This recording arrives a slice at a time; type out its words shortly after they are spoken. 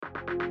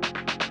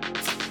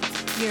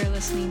You're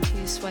listening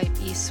to Swipe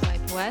East,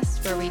 Swipe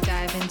West, where we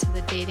dive into the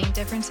dating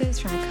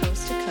differences from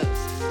coast to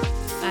coast.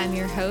 I'm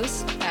your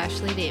host,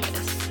 Ashley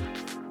Davis.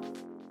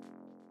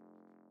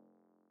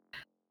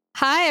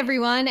 Hi,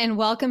 everyone, and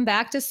welcome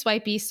back to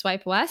Swipe East,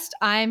 Swipe West.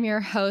 I'm your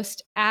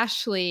host,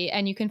 Ashley,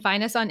 and you can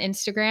find us on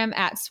Instagram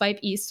at Swipe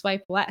East,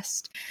 Swipe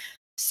West.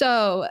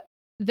 So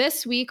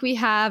this week we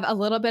have a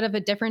little bit of a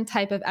different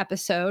type of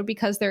episode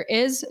because there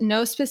is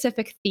no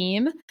specific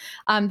theme.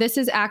 This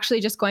is actually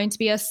just going to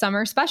be a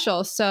summer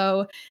special.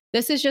 So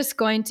this is just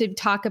going to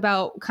talk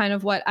about kind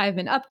of what I've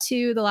been up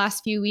to the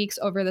last few weeks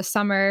over the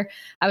summer.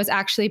 I was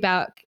actually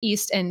back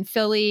east in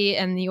Philly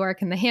and New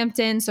York and the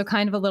Hamptons, so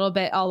kind of a little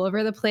bit all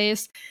over the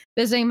place,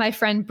 visiting my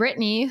friend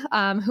Brittany,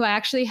 who I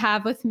actually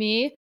have with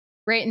me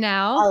right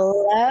now.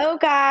 Hello,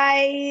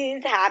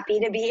 guys. Happy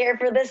to be here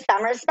for the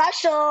summer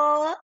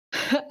special.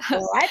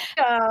 Let's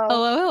go.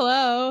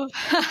 Hello.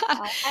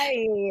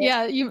 Hi.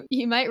 Yeah,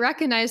 you might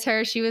recognize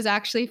her. She was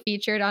actually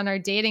featured on our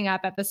dating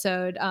app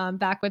episode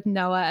back with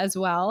Noah as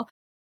well.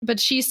 But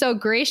she so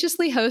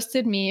graciously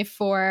hosted me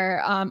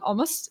for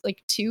almost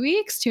like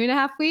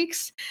 2.5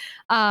 weeks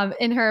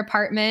in her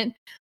apartment.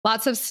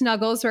 Lots of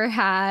snuggles were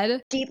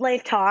had. Deep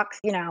life talks,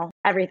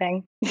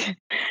 everything.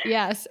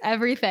 Yes,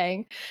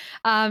 everything.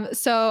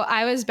 So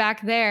I was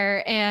back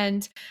there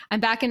and I'm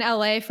back in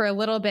LA for a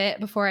little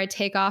bit before I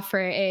take off for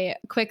a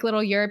quick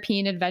little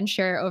European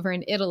adventure over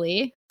in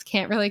Italy.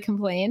 Can't really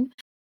complain,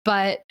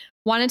 but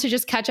wanted to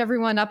just catch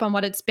everyone up on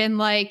what it's been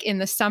like in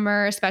the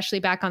summer,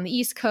 especially back on the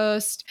East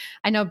Coast.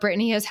 I know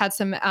Brittany has had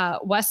some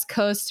West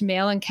Coast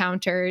male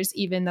encounters,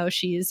 even though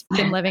she's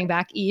been living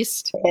back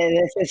East.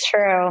 This is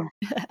true.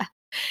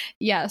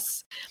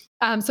 Yes.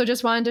 So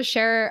just wanted to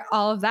share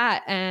all of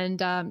that and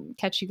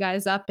catch you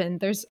guys up. And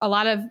there's a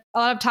lot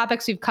of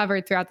topics we've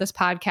covered throughout this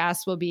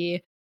podcast will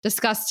be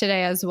discussed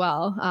today as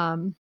well.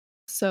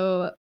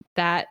 So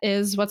that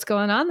is what's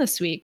going on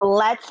this week.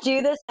 Let's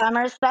do the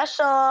summer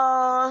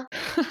special.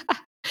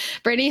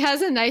 Brittany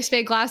has a nice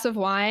big glass of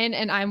wine,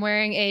 and I'm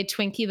wearing a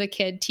Twinkie the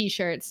Kid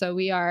t-shirt. So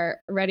we are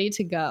ready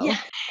to go. Yeah.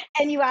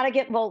 And you got to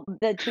get,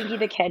 the Twinkie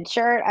the Kid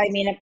shirt. I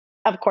mean,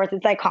 of course,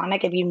 it's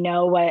iconic if you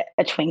know what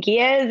a Twinkie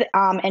is.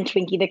 And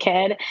Twinkie the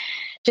Kid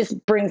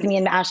just brings me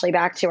and Ashley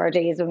back to our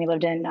days when we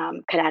lived in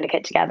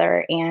Connecticut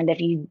together. And if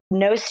you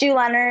know Stu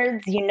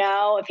Leonard's, you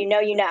know. If you know,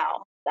 you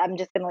know. I'm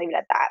just going to leave it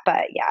at that.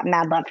 But yeah,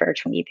 mad love for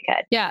Twinkie the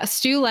Kid. Yeah,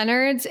 Stu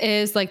Leonard's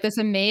is like this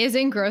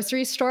amazing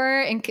grocery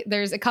store. And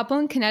there's a couple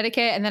in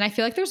Connecticut. And then I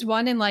feel like there's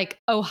one in like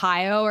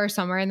Ohio or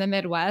somewhere in the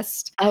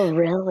Midwest. Oh,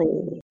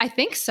 really? I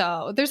think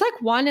so. There's like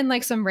one in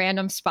like some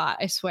random spot,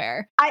 I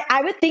swear.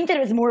 I would think that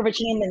it was more of a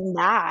chain than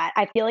that.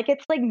 I feel like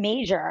it's like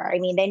major. I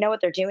mean, they know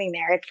what they're doing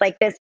there. It's like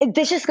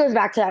this just goes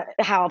back to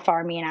how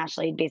far me and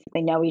Ashley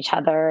basically know each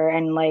other,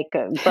 and like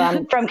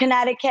from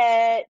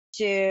Connecticut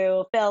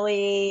to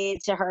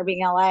Philly to her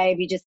being LA,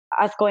 we just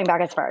us going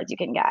back as far as you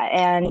can get.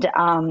 And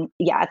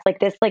yeah, it's like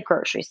this like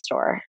grocery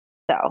store.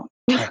 So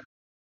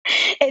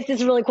it's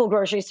this really cool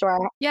grocery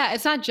store. Yeah,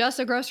 it's not just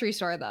a grocery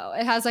store though.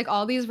 It has like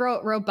all these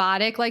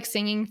robotic like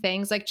singing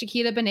things like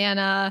Chiquita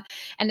Banana,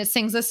 and it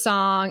sings a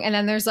song, and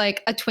then there's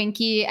like a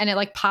Twinkie and it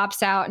like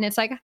pops out and it's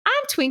like,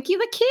 I'm Twinkie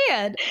the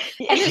Kid.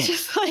 And it's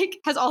just like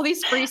has all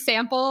these free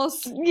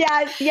samples.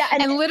 Yes, yeah.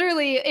 And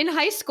literally in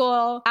high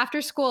school,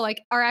 after school,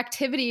 like our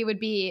activity would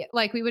be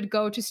like we would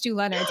go to Stu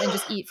Leonard's and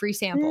just eat free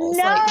samples.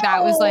 No, like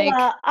that was like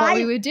what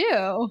we would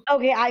do.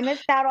 Okay, I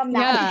missed out on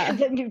that Yeah.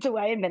 because I moved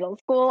away in middle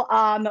school.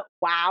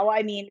 Wow.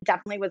 I mean,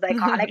 definitely was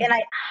iconic.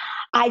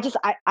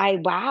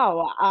 And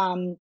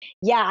wow.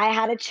 Yeah, I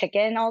had a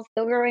chicken also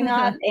growing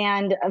up.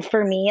 And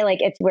for me,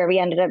 like, it's where we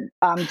ended up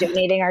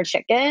donating our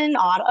chicken,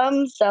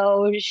 Autumn.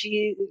 So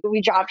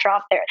we dropped her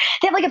off there.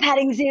 They have like a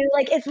petting zoo.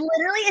 Like,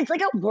 it's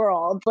like a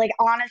world. Like,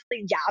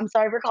 honestly, yeah, I'm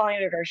sorry for calling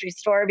it a grocery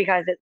store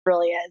because it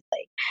really is.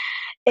 Like,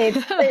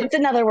 it's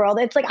another world.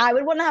 It's like, I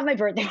would want to have my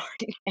birthday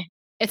party there.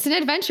 It's an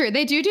adventure.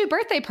 They do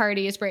birthday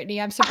parties,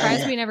 Brittany. I'm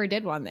surprised we never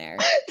did one there.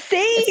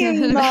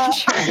 Same,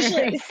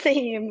 actually,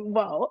 same.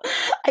 Whoa,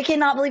 I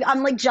cannot believe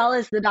I'm like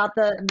jealous about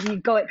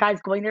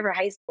guys going there for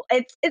high school.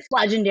 It's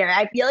legendary.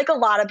 I feel like a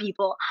lot of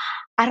people.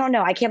 I don't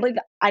know. I can't believe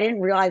I didn't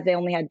realize they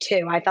only had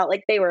two. I felt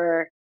like they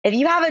were. If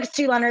you have a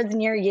Stu Leonard's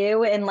near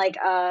you in like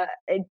a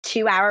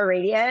 2-hour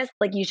radius,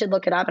 like you should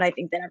look it up. And I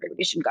think that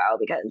everybody should go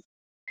because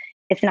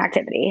it's an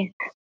activity.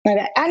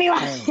 Okay.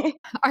 Anyway,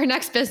 our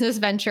next business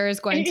venture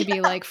is going to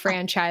be like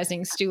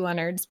franchising Stu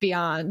Leonard's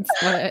beyond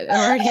what it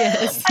already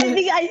is.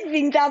 I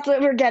think that's what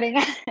we're getting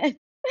at.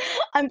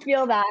 I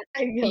feel that.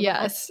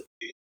 Yes.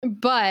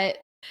 But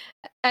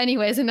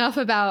anyways, enough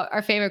about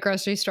our favorite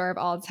grocery store of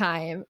all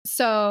time.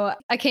 So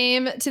I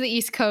came to the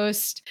East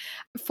Coast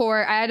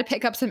I had to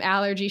pick up some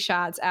allergy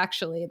shots,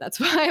 actually. That's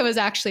why I was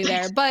actually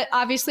there. But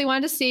obviously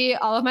wanted to see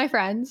all of my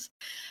friends.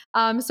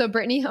 So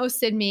Brittany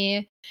hosted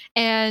me,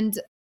 and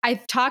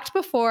I've talked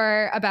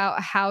before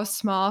about how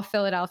small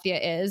Philadelphia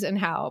is and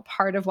how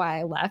part of why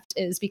I left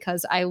is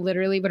because I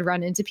literally would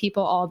run into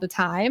people all the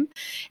time.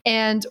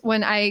 And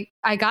when I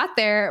got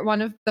there,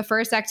 one of the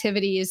first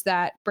activities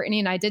that Brittany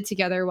and I did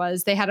together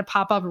was they had a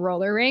pop-up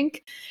roller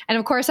rink. And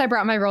of course, I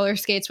brought my roller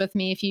skates with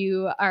me. If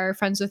you are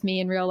friends with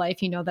me in real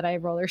life, you know that I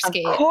roller Of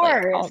skate like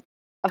course. all the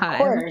Of time.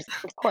 course.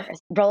 Of course.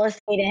 Roller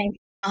skating,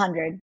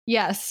 100.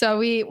 Yes. So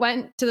we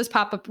went to this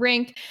pop-up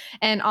rink,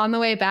 and on the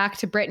way back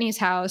to Brittany's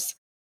house,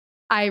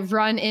 I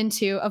run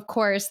into, of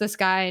course, this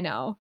guy I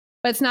know.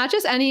 But it's not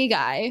just any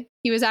guy.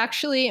 He was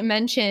actually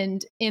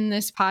mentioned in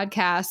this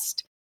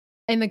podcast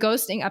in the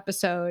ghosting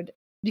episode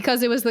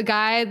because it was the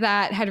guy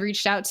that had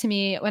reached out to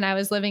me when I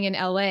was living in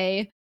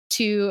LA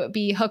to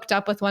be hooked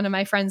up with one of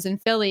my friends in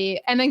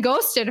Philly and then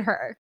ghosted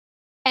her.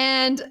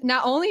 And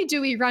not only do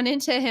we run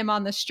into him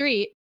on the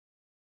street,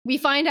 we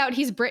find out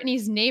he's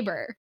Brittany's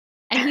neighbor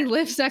and he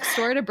lives next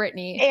door to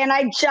Brittany. And I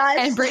And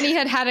just Brittany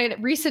had had a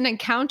recent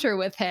encounter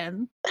with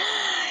him.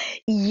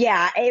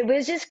 Yeah, it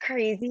was just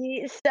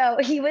crazy. So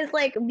he was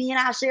like, me and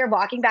Ashley are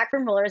walking back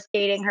from roller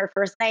skating her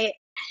first night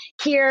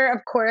here.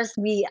 Of course,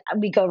 we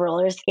go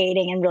roller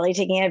skating and really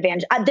taking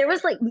advantage. There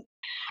was like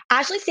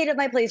Ashley stayed at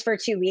my place for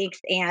 2 weeks,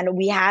 and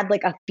we had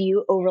like a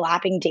few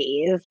overlapping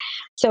days.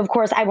 So of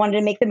course, I wanted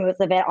to make the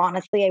most of it.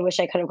 Honestly, I wish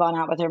I could have gone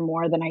out with her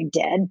more than I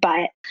did.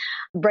 But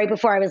right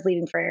before I was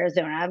leaving for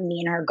Arizona,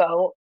 me and her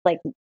go like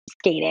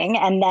skating,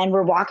 and then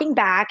we're walking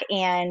back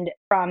and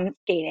from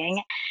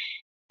skating,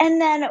 and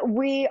then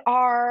we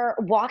are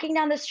walking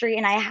down the street,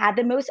 and I had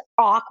the most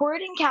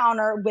awkward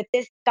encounter with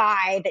this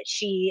guy that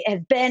she has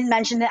been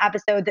mentioned in the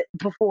episode that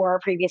before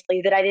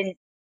previously that I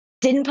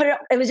didn't put it.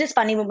 It was just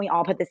funny when we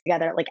all put this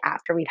together, like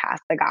after we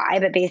passed the guy.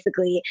 But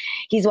basically,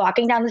 he's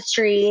walking down the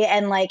street,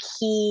 and like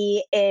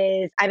he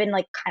is. I've been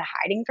like kind of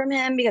hiding from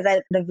him because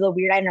the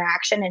weird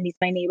interaction, and he's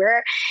my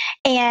neighbor.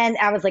 And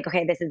I was like,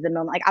 okay, this is the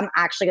moment. Like, I'm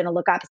actually gonna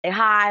look up and say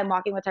hi. I'm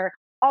walking with her.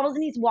 All of a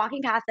sudden, he's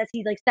walking past us.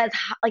 He like says,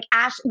 like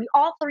Ash. We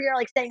all three are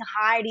like saying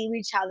hi to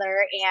each other.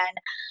 And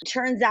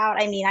turns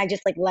out, I mean, I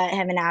just like let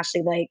him and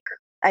Ashley like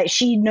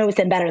she knows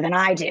him better than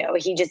I do.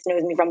 He just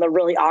knows me from the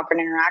really awkward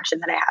interaction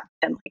that I had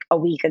with him like a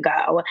week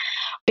ago.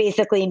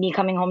 Basically, me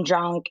coming home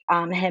drunk,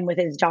 him with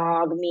his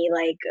dog, me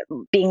like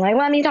being like,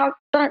 "Let me talk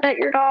at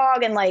your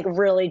dog," and like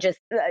really just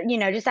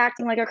just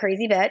acting like a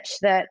crazy bitch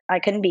that I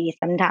can be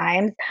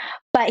sometimes.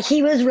 But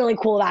he was really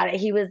cool about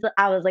it.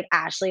 I was like,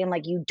 Ashley, I'm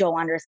like, you don't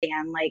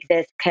understand. Like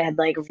this kid,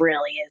 like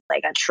really is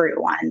like a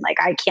true one. Like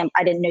I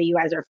didn't know you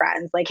guys are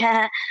friends. Like,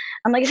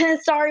 I'm like,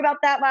 sorry about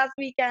that last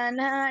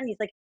weekend. And he's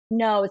like,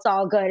 no, it's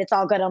all good. It's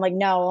all good. I'm like,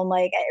 no, I'm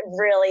like,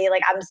 really,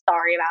 like, I'm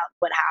sorry about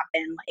what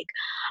happened. Like,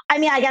 I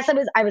mean,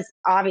 I was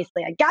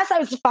obviously, I guess I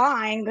was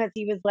fine because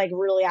he was like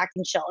really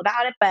acting chill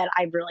about it, but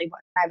I really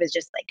wasn't. I was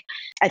just like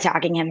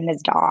attacking him and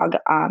his dog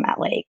at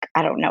like,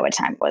 I don't know what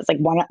time it was, like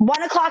 1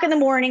 o'clock in the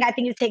morning. I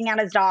think he was taking out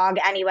his dog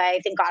anyway.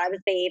 Thank God I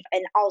was safe.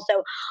 And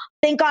also,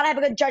 thank God I have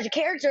a good judge of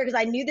character because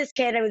I knew this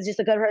kid. I was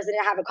just a good person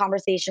to have a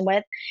conversation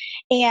with.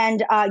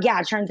 And yeah,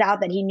 it turns out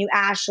that he knew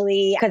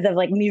Ashley because of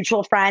like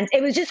mutual friends.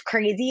 It was just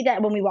crazy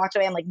that when we walked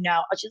away, I'm like,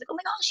 no. She's like, oh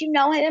my gosh, you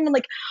know him? I'm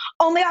like,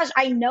 oh my gosh,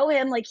 I know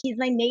him. Like he's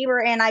my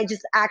neighbor. And I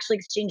just actually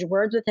exchanged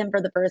words with him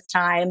for the first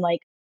time,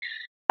 like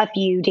a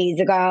few days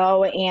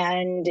ago.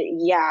 And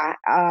yeah,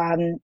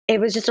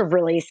 it was just a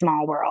really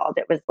small world.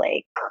 It was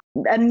like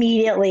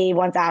immediately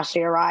once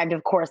Ashley arrived,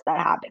 of course that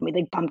happened. We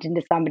like bumped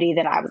into somebody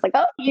that I was like,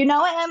 oh, you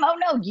know him? Oh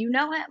no, you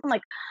know him? I'm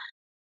like,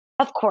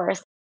 of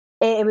course.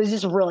 It was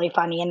just really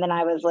funny. And then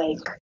I was like,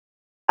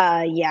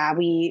 yeah,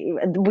 we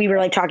were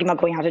like talking about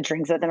going out to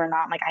drinks with him or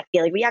not. I'm like, I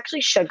feel like we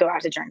actually should go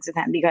out to drinks with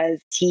him because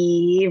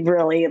he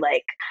really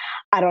like,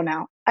 I don't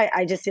know.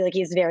 I just feel like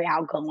he's very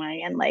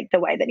outgoing and like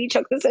the way that he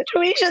took the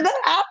situation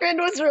that happened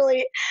was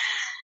really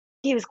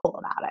he was cool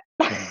about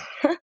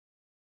it.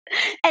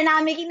 And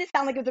I'm making this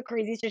sound like it was a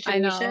crazy I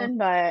know. situation,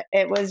 but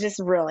it was just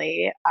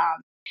really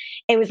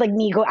it was like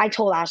me go I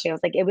told Ashley, I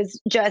was like, it was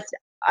just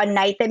a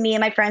night that me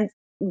and my friends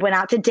went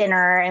out to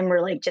dinner and we're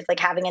like just like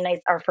having a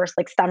nice our first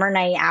like summer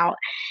night out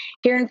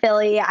here in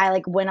Philly. I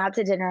like went out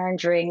to dinner and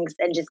drinks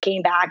and just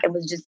came back and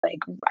was just like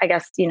I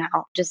guess,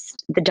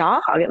 just the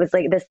dog. It was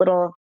like this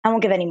little I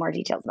won't give any more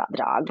details about the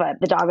dog, but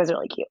the dog was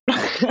really cute.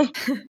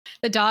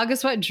 The dog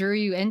is what drew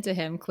you into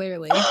him,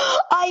 clearly.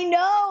 I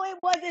know it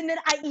was. And then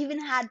I even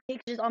had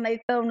pictures on my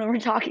phone when we're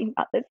talking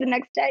about this the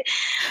next day.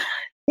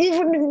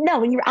 No,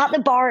 when you were at the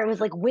bar, it was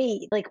like,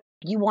 wait, like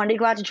you wanted to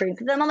go out to drinks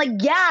with them? I'm like,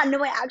 yeah,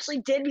 no, I actually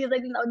did because I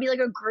think that would be like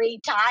a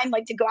great time,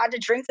 like to go out to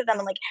drinks with them.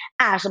 I'm like,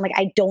 Ash, I'm like,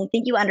 I don't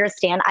think you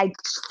understand. I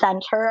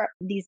sent her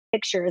these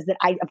pictures that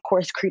I, of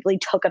course, creepily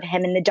took of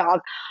him and the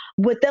dog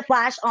with the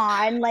flash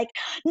on. Like,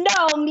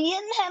 no, me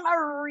and him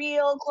are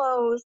real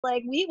close.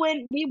 Like, we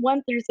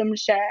went through some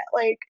shit.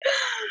 Like,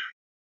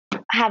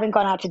 haven't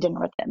gone out to dinner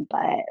with him,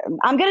 but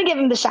I'm gonna give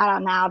him the shout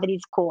out now that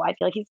he's cool. I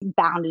feel like he's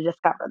bound to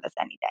discover this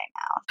any day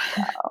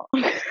now.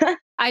 So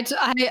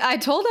I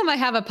told him I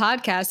have a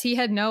podcast. He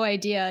had no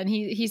idea, and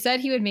he said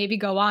he would maybe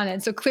go on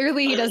it. So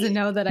clearly he doesn't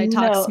know that I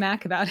talk No.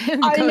 smack about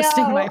him I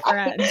ghosting my know.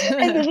 friend.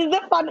 And this is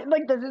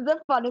the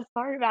funnest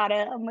part about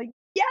it. I'm like,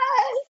 "Yes,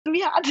 we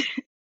had to."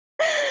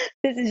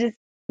 This is just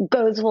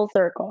goes full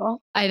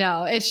circle. I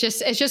know. It's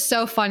just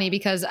so funny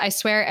because I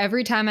swear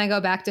every time I go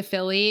back to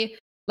Philly,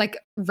 like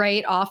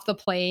right off the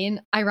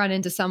plane, I run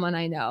into someone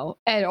I know,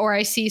 or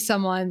I see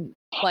someone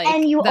And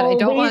like you that I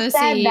don't always want to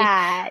said see.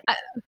 that. I,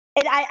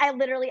 And I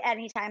literally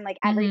anytime, like,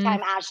 every mhm.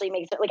 time Ashley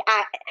makes it like,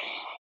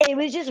 it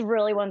was just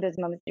really one of those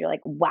moments where you're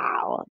like,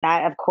 "Wow,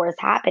 that of course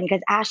happened,"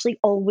 because Ashley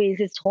always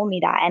has told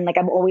me that, and, like,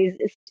 I'm always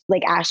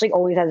like, Ashley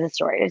always has a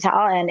story to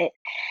tell, and it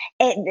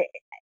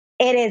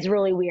it is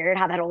really weird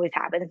how that always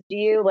happens to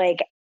you, like,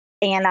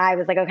 and I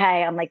was like,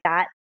 "Okay," I'm like,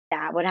 that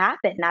would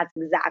happen. That's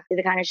exactly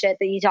the kind of shit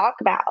that you talk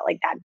about, like,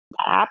 that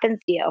happens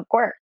to you, of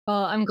course.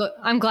 Well,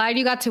 I'm glad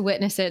you got to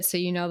witness it, so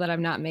you know that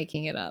I'm not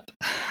making it up.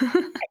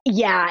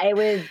 Yeah, it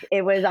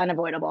was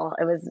unavoidable.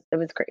 It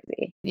was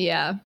crazy.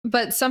 Yeah.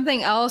 But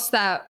something else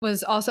that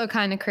was also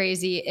kind of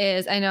crazy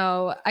is I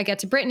know I get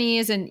to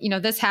Brittany's and,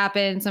 this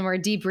happens and we're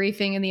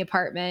debriefing in the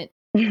apartment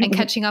and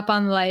catching up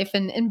on life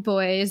and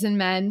boys and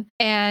men.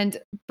 And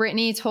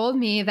Brittany told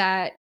me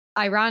that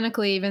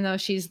ironically, even though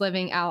she's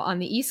living out on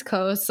the East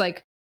Coast,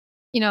 like,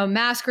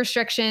 mask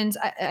restrictions,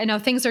 I know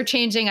things are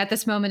changing at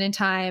this moment in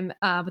time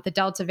with the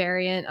Delta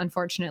variant,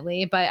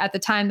 unfortunately. But at the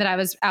time that I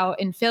was out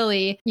in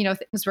Philly,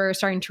 things were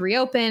starting to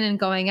reopen and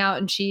going out.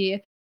 And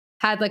she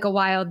had like a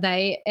wild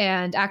night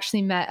and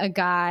actually met a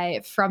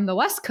guy from the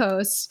West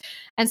Coast.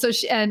 And so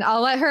and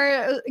I'll let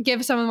her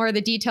give some more of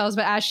the details.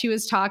 But as she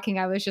was talking,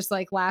 I was just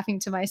like laughing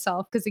to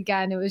myself because,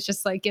 again, it was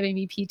just like giving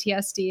me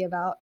PTSD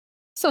about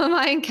some of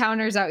my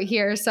encounters out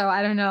here. So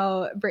I don't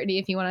know, Brittany,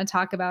 if you want to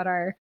talk about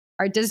our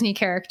Disney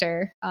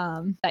character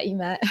that you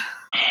met.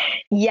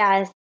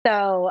 Yes.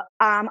 So,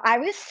 I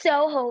was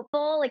so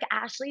hopeful, like,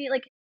 Ashley,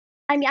 like,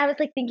 I mean, I was,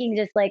 like, thinking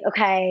just, like,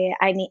 okay,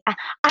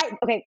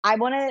 okay, I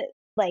wanna,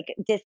 like,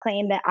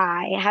 disclaim that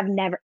I have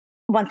never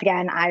once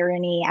again,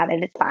 irony at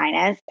its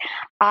finest.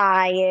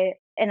 And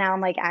now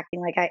I'm, like,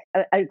 acting like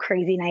a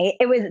crazy night.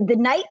 It was the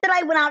night that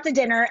I went out to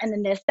dinner, and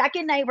then the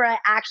second night where I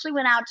actually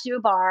went out to a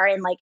bar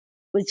and, like,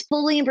 was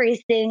fully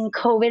embracing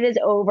COVID is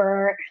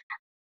over,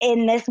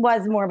 and this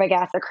was more of, I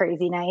guess, a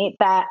crazy night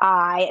that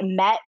I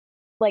met,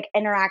 like,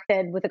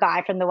 interacted with a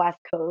guy from the West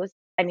Coast.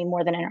 I mean,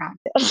 more than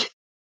interacted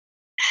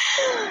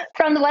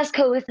from the West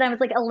Coast, and I was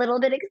like a little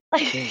bit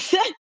excited.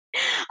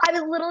 I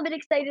was a little bit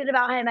excited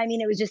about him. I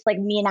mean, it was just like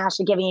me and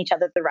Ashley giving each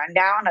other the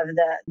rundown of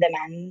the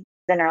men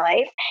in our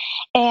life.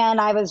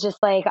 And I was just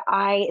like,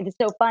 it was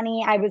so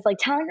funny. I was like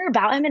telling her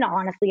about him in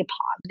honestly a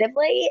positive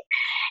light.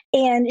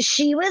 And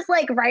she was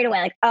like right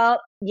away, like, oh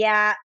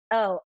yeah,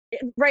 oh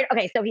right,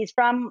 okay. So he's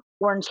from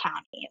Orange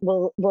County.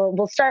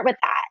 We'll start with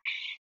that.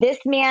 This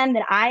man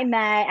that I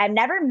met, I've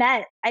never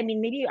met. I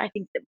mean, maybe I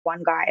think that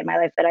one guy in my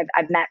life that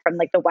I've met from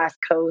like the West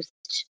Coast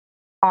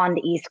on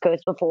the East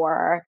Coast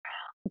before.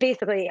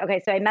 Basically,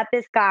 okay, so I met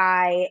this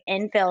guy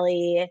in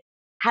Philly,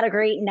 had a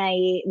great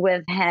night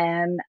with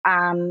him.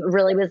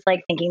 Really was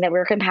like thinking that we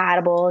were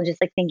compatible and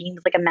just like thinking it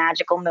was like a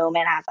magical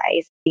moment as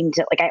I seem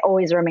to like I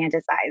always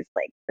romanticize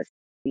like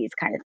these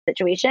kind of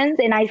situations.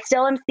 And I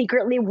still am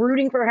secretly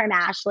rooting for him,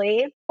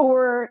 Ashley,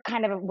 or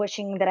kind of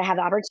wishing that I have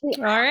the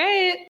opportunity All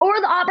right. or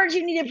the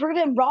opportunity to prove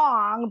him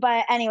wrong.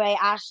 But anyway,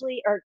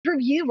 Ashley, or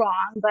prove you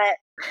wrong.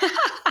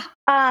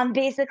 But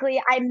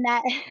basically, I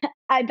met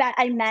I bet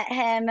I met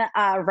him,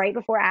 right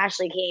before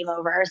Ashley came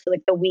over, so,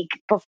 like, the week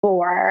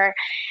before,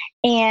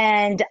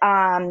 and,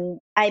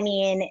 I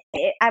mean,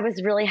 I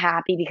was really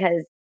happy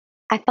because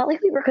I felt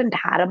like we were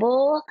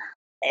compatible.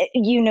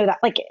 You know that,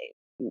 like,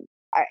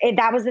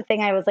 that was the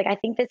thing I was like, "I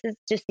think this is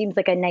just seems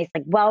like a nice,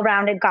 like,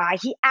 well-rounded guy."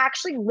 He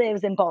actually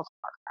lives in Baltimore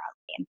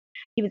currently.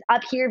 He was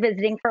up here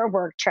visiting for a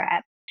work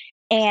trip,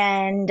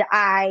 and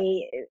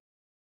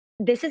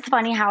this is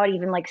funny how it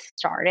even like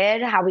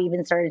started, how we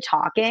even started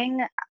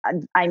talking.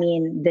 I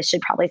mean, this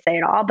should probably say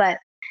it all, but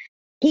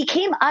he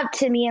came up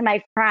to me and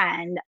my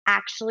friend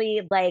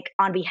actually like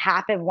on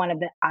behalf of one of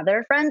the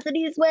other friends that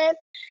he's with.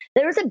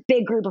 There was a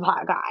big group of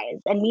hot guys,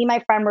 and me and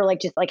my friend were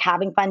like just like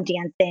having fun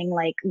dancing,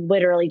 like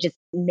literally just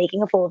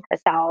making a fool of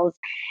ourselves.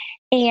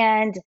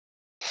 And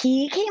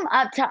he came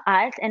up to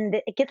us, and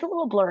it gets a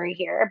little blurry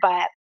here,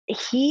 but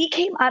he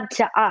came up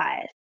to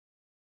us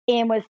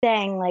and was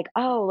saying like,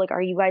 "Oh, like,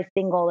 are you guys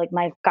single? Like,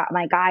 my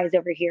guys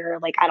over here,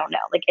 like, I don't know,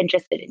 like,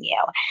 interested in you."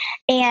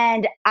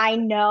 And I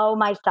know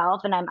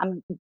myself, and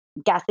I'm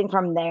guessing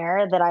from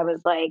there that I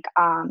was like,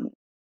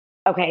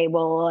 okay,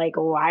 well, like,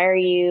 why are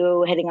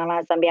you hitting on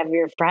us on behalf of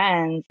your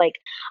friends? Like,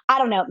 I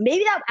don't know.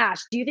 Maybe that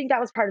Ash, do you think that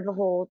was part of the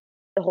whole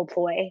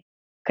ploy?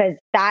 Because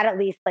that at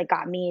least like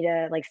got me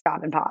to like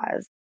stop and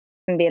pause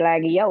and be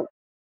like, "Yo,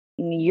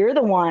 you're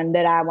the one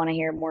that I want to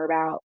hear more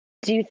about."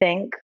 Do you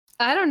think?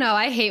 I don't know.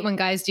 I hate when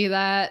guys do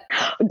that.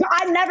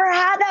 I never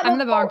had that I'm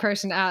the wrong before.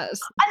 person to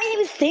ask. I mean, he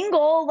was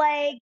single,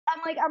 like,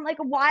 I'm like,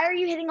 why are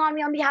you hitting on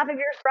me on behalf of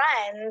your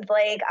friends?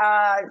 Like,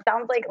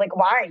 sounds like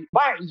why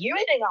are you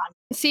hitting on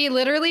me? See,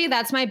 literally,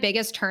 that's my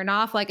biggest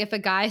turnoff. Like, if a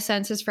guy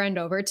sends his friend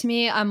over to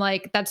me, I'm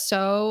like, that's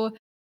so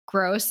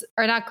gross,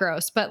 or not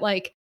gross, but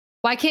like,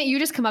 why can't you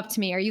just come up to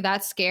me? Are you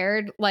that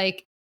scared?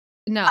 Like,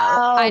 no,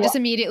 I Oh, just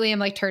immediately am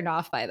like turned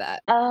off by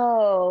that.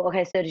 oh,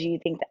 okay. So do you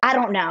think that, I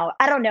don't know.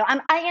 I don't know.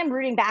 I am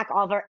rooting back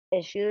all of our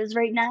issues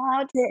right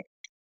now to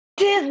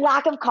his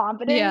lack of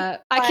confidence. Yeah,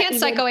 I But can't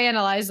even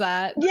psychoanalyze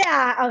that.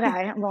 yeah,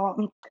 okay.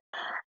 Well,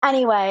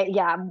 anyway,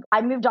 yeah,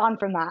 I moved on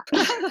from that.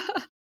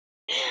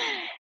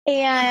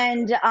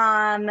 And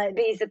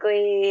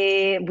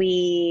basically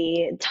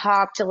we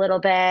talked a little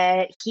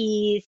bit.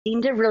 He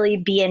seemed to really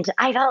be into,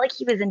 I felt like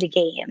he was into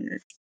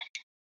games.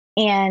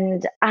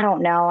 And I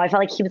don't know. I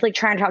felt like he was like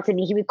trying to talk to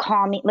me. He would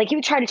call me, like he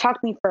would try to talk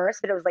to me first,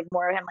 but it was like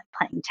more of him like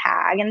playing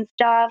tag and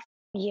stuff.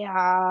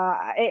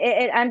 Yeah,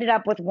 it ended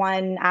up with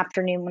one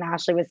afternoon when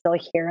Ashley was still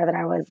here that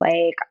I was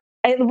like,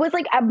 it was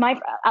like my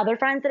other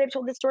friends that I've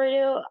told this story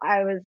to.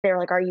 They were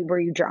like, were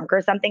you drunk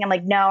or something? I'm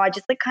like, no, I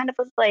just like kind of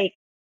was like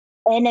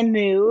in a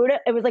mood.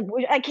 It was like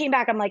I came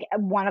back. I'm like at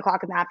 1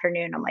 o'clock in the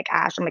afternoon. I'm like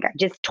Ash. I'm like I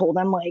just told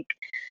him like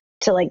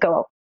to like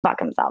go fuck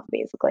himself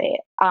basically.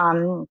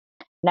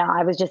 No,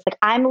 I was just like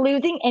I'm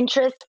losing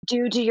interest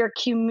due to your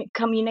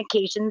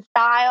communication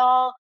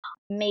style.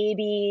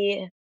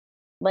 Maybe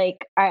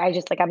like I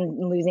just like I'm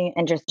losing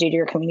interest due to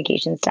your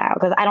communication style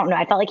because I don't know.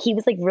 I felt like he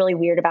was like really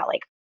weird about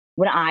like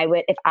when I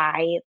would if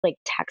I like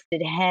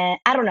texted him.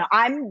 I don't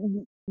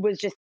know. Was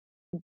just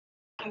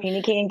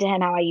communicating to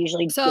him how I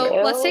usually So do.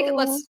 Okay, let's take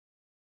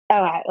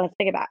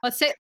it back. let's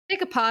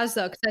take a pause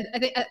though, because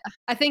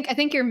I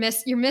think you're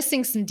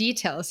missing some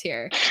details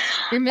here.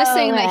 You're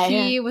missing that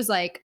Okay. he was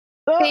like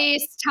Oh,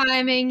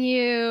 FaceTiming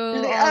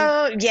you all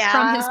oh,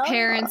 from his yeah.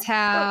 parents'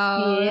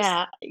 house,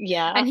 Yeah,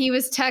 yeah, and he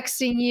was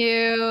texting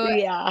you,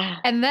 yeah,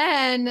 and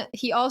then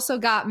he also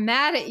got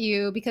mad at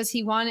you because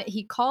he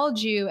called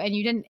you and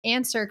you didn't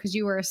answer because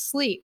you were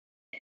asleep.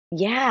 And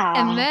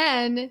yeah.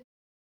 then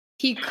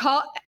he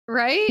called,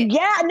 right?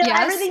 Yeah, no,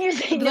 Yes, everything you're a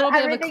saying, no, little bit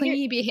of a everything you're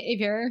clingy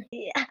behavior.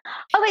 yeah.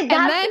 Okay, And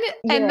that's then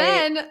you're and right.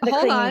 then The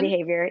hold clingy on.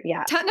 behavior,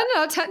 yeah.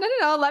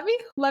 No. Let me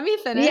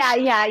Yeah, finish.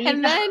 yeah, you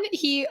And know. then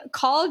he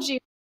called you.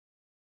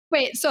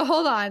 Wait, so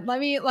hold on. Let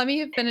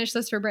me finish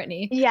this for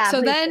Brittany. Yeah, So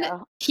please then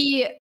do.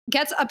 he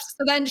gets up.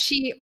 So then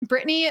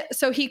Brittany,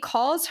 so he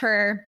calls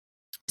her.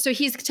 So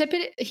he's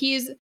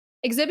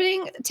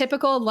exhibiting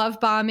typical love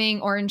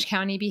bombing Orange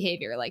County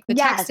behavior, like the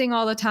Yes. texting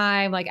all the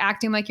time, like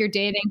acting like you're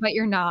dating, but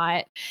you're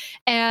not.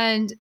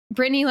 And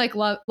Brittany like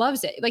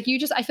loves it. Like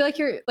I feel like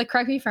you're like,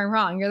 correct me if I'm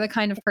wrong. You're the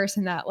kind of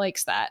person that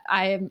likes that.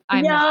 I'm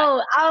not.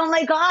 No, oh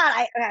my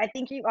God, I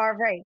think you are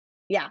right.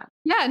 Yeah.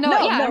 Yeah, no,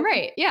 No, yeah, I'm no,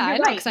 right. Yeah, I you're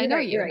know right, because I you're know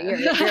right, you're you.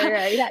 right, you're right, you're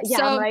right, yeah, yeah,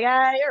 I'm So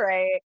like, you're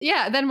right.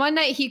 yeah, then one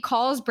night he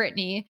calls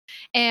Brittany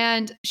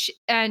and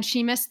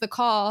she missed the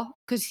call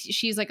because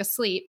she's like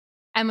asleep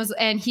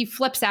and he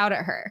flips out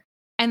at her.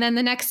 And then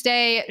the next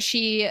day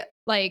she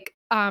like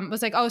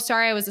was like, "Oh,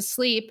 sorry, I was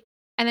asleep."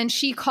 And then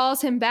she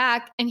calls him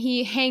back and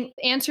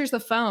answers the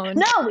phone.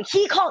 No,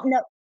 he called me.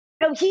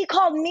 No, he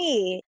called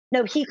me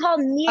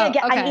Oh,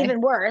 again. I mean, okay.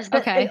 even worse,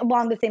 but Okay.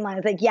 along the same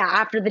lines. Like, yeah,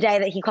 after the day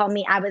that he called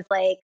me, I was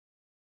like,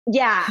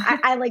 yeah,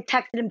 I like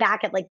texted him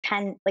back at like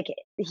 10. Like,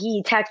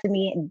 he texted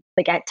me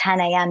like at 10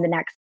 a.m. the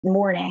next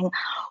morning.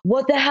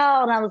 What the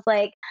hell? And I was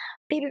like,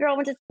 baby girl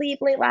went to sleep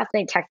late last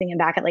night. Texting him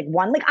back at like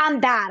 1. Like, I'm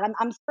bad.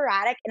 I'm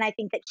sporadic, and I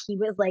think that he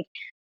was like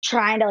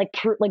trying to like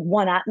like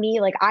one up me.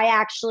 Like, I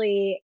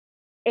actually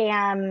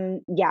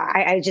yeah,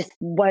 I just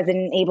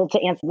wasn't able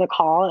to answer the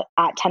call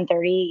at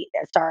 10:30.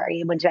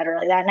 Sorry, went to bed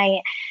early that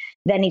night.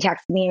 Then he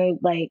texted me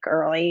like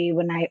early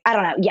when I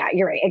don't know. Yeah,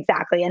 you're right,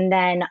 exactly. And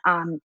then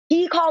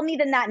he called me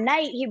then that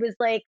night. He was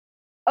like,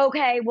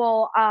 "Okay,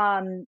 well,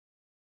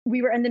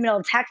 we were in the middle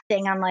of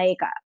texting." I'm like,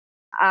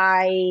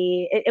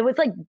 it was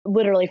like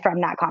literally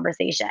from that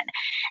conversation.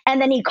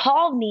 And then he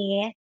called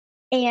me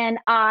and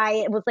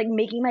I was like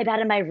making my bed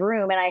in my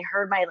room and I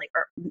heard my like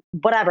or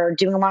whatever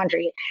doing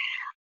laundry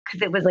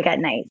because it was like at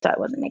night, so I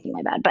wasn't making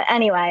my bed. But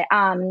anyway,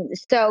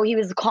 so he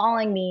was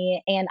calling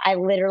me, and I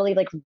literally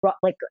like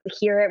like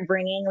hear it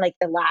ringing, like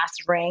the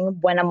last ring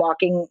when I'm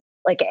walking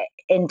like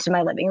into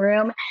my living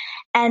room,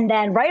 and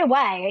then right away,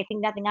 I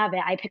think nothing of it.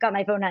 I pick up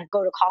my phone and I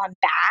go to call him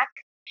back,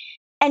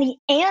 and he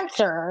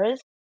answers,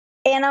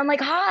 and I'm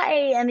like, "Hi,"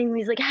 and then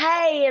he's like,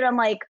 "Hey," and I'm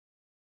like,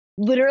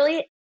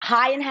 literally.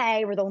 Hi and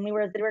hey were the only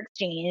words that were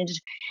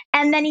exchanged.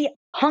 And then he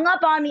hung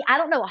up on me. I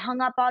don't know,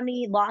 hung up on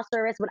me, lost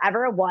service,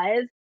 whatever it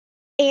was,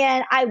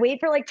 and I wait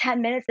for like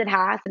 10 minutes to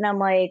pass and I'm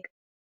like,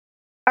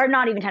 or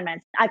not even 10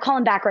 minutes. I call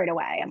him back right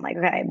away. I'm like,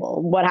 okay,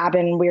 well, what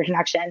happened? Weird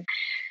connection.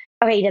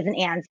 Okay, he doesn't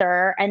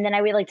answer. And then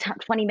I wait like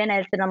 20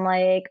 minutes and I'm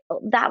like,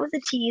 oh, that was a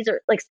tease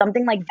or like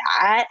something like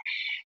that.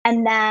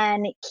 And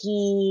then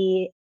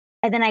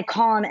and then I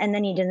call him and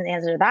then he doesn't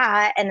answer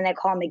that. And then I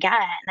call him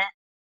again.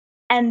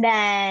 And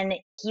then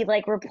he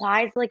like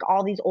replies to like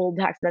all these old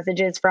text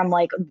messages from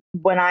like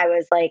when I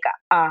was like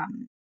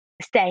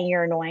saying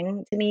you're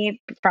annoying to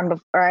me from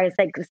before, or I was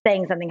like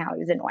saying something how he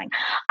was annoying.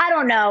 I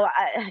don't know.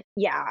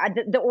 Yeah,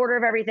 the order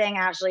of everything,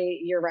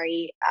 Ashley, you're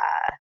right.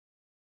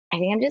 I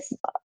think I'm just,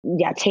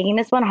 yeah, taking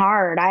this one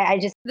hard. I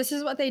just, This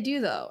is what they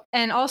do though.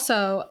 And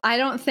also, I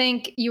don't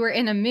think you were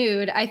in a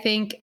mood. I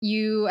think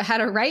you had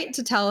a right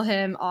to tell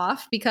him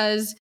off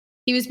because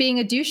he was being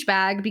a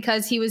douchebag,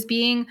 because he was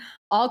being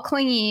all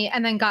clingy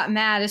and then got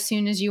mad as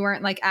soon as you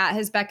weren't like at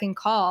his beck and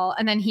call.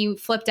 And then he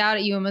flipped out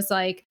at you and was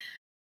like,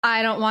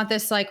 I don't want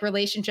this like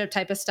relationship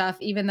type of stuff,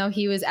 even though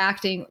he was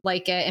acting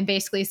like it, and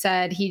basically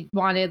said he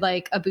wanted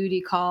like a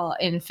booty call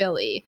in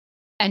Philly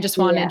and just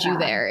wanted you yeah.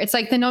 there. It's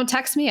like, then don't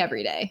text me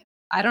every day.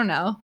 I don't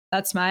know.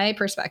 That's my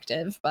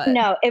perspective, but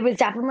No, it was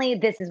definitely,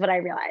 this is what I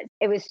realized.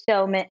 It was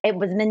it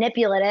was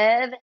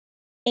manipulative.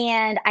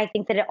 And I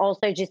think that it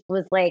also just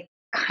was like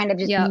kind of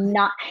just yep.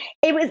 not,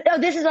 it was, oh,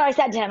 this is what I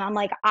said to him. I'm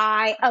like,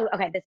 oh,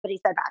 okay, this is what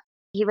he said back.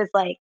 He was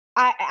like,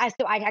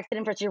 so I texted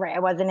him first. You're right. I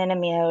wasn't in a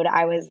mood.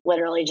 I was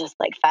literally just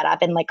like fed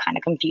up and like kind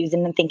of confused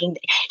and then thinking.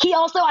 He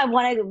also, I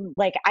want to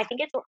like, I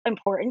think it's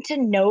important to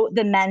note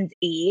the men's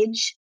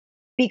age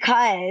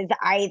because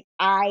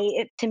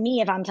to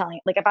me, if I'm telling,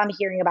 like, if I'm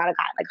hearing about a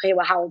guy, like, hey,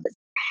 well, how old is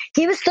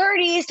he? He was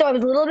 30, so I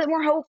was a little bit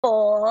more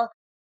hopeful.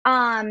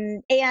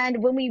 And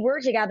when we were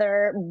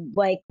together,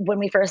 like when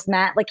we first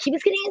met, like he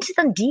was getting into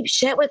some deep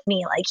shit with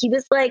me. Like he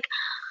was like,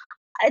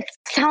 it's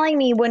telling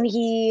me when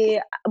we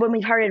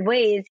parted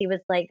ways, he was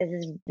like, "This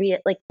is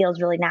like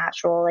feels really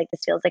natural. Like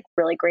this feels like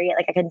really great.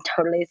 Like I can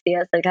totally see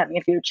us like having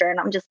a future." And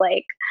I'm just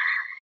like,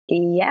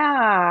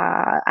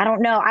 yeah, I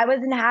don't know. I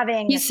wasn't He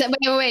having. said,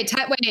 wait,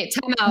 time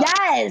out.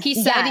 Yes,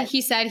 yes.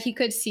 He said he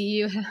could see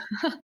you.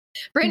 Y-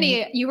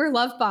 Brittany, you were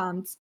love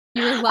bombed.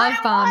 You were I love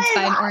bombed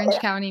by an was, Orange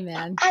County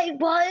man. I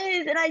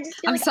was, and I just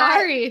feel I'm like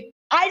sorry.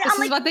 This I'm is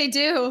like what they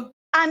do.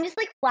 I'm just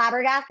like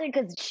flabbergasted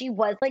because she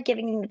was like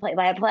giving me the play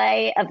by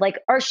play of like,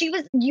 or she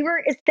was, you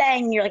were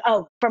saying, you're like,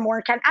 oh, from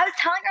Orange County. I was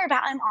telling her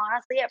about him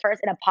honestly at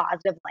first in a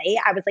positive light.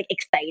 I was like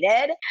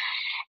excited.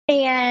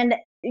 And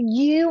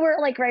you were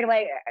like right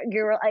away,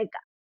 you were like,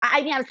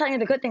 I mean, I was telling her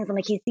the good things. I'm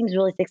like, he seems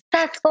really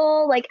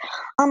successful. Like,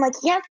 I'm like,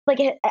 yes, like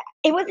it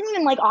wasn't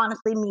even like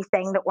honestly me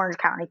saying the Orange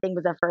County thing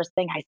was the first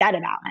thing I said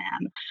about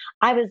him.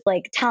 I was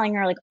like telling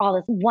her like all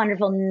this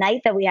wonderful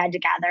night that we had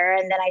together.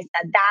 And then I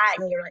said that,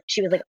 and you're like,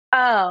 she was like,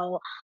 oh,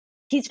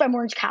 he's from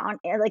Orange County.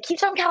 Like he's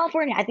from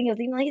California. I think it was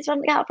even like he's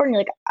from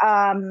California.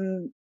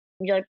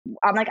 You're like,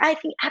 I'm like, I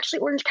think actually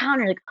Orange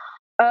County. You're like,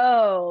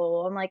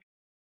 oh, I'm like,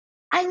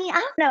 I mean, I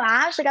don't know,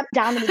 Ash. Like, I'm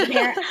down to meet the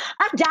parent.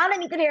 I'm down to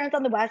meet the parents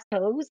on the West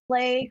Coast.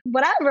 Like,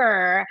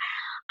 whatever.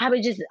 I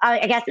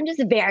guess I'm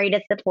just very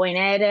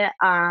disappointed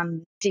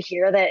to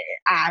hear that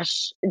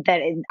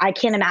I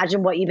can't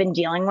imagine what you've been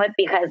dealing with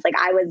because, like,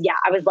 I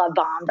was love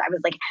bombed. I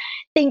was like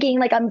thinking,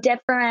 like, I'm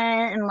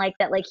different and like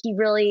that, like, he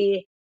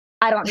really,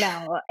 I don't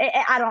know.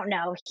 I don't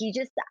know. He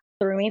just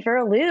threw me for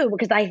a loop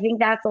because I think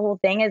that's the whole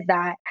thing is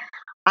that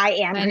I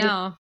am I pretty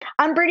know.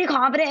 I'm pretty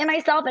confident in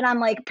myself and I'm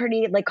like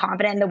pretty like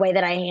confident in the way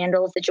that I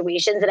handle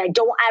situations and I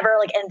don't ever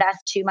like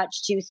invest too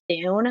much too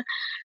soon.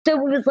 So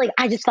it was like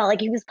I just felt like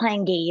he was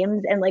playing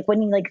games and like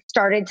when he like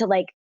started to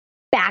like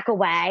back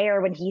away or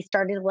when he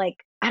started like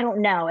I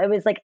don't know, it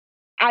was like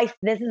I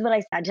this is what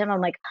I said to him. I'm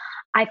like,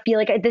 I feel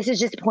like this is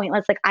just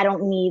pointless. Like I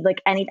don't need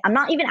like any I'm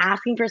not even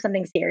asking for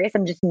something serious.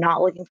 I'm just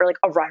not looking for like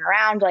a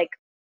runaround. Like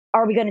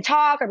are we gonna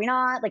talk? Are we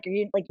not? Like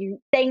you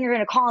saying you're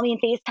gonna call me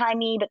and FaceTime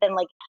me, but then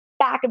like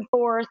back and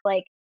forth,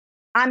 like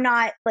I'm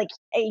not like,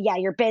 yeah,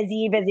 you're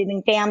busy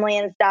visiting family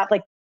and stuff.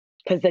 Like,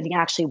 because then he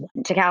actually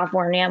went to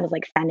California and was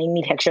like sending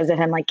me pictures of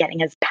him like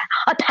getting a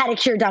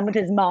pedicure done with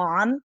his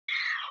mom,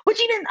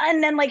 which even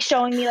and then like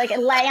showing me like a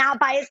layout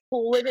by his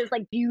pool with his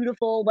like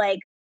beautiful like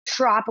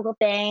tropical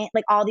thing,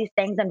 like all these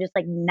things. I'm just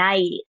like,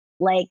 nice,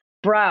 like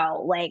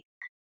bro, like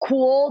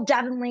cool,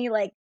 definitely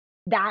like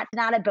that's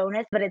not a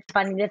bonus, but it's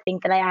funny to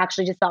think that I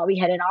actually just thought we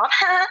hit it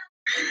off.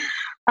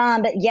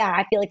 But yeah,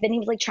 I feel like then he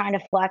was like trying to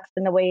flex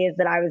in the ways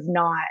that I was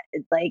not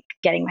like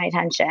getting my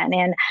attention.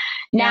 And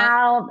Yeah.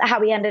 now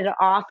how we ended it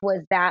off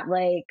was that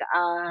like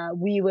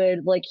we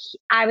would like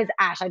I was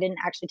Ash, I didn't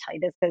actually tell you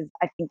this because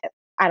I think that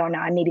I don't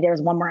know, maybe there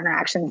was one more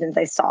interaction since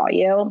I saw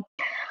you.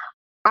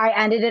 I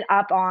ended it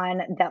up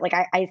on that like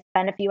I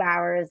spent a few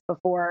hours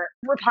before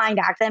replying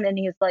back to him and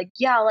he was like,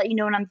 yeah, I'll let you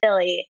know when I'm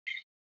Philly.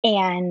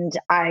 And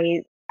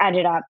I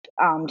ended up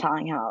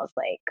telling him I was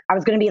like, I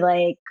was gonna be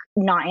like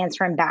not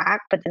answering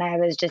back, but then I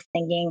was just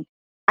thinking,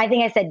 I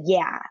think I said,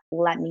 yeah,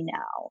 let me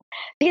know.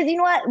 Because you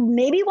know what?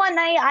 Maybe one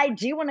night I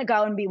do want to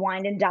go and be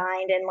wined and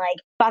dined and like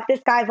fuck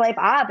this guy's life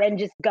up and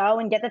just go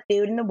and get the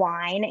food and the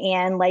wine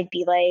and like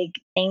be like,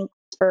 thanks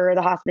for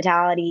the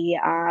hospitality.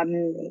 I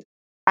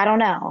don't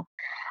know.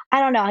 I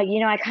don't know. You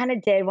know, I kind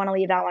of did want to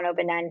leave that one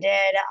open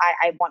ended.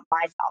 I want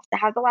myself to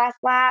have the last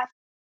laugh.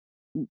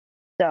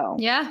 So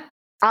Yeah.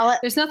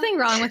 There's nothing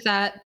wrong with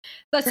that.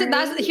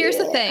 Here's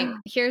the thing.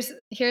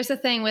 Here's the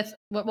thing with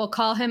what we'll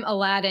call him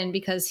Aladdin,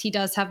 because he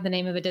does have the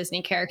name of a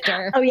Disney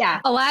character. Oh yeah,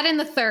 Aladdin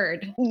the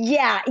Third.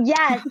 Yeah.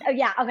 Yes. Oh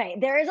yeah. Okay.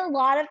 There is a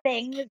lot of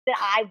things that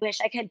I wish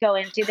I could go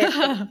into this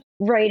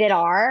rated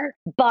R,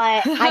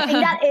 but I think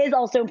that is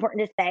also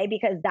important to say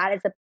because that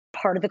is a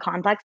part of the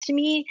complex to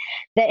me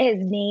that his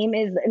name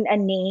is a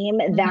name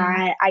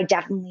that I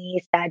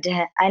definitely said to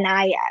him, and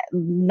I,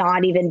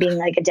 not even being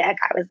like a dick,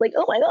 I was like,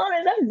 oh my God,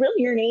 is that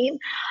really your name?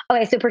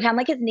 Okay, so pretend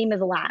like his name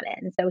is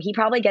Aladdin. So he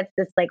probably gets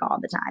this like all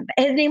the time,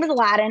 but his name is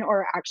Aladdin,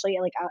 or actually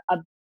like a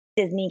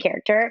Disney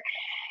character.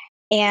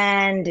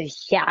 And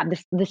yeah,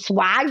 the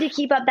swag to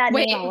keep up that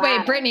name.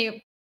 Wait,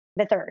 Brittany.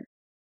 The third.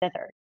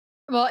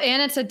 Well,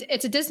 and it's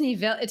a Disney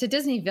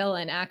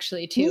villain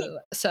actually too.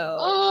 So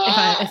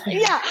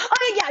yeah.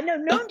 Oh yeah,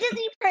 no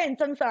Disney prince.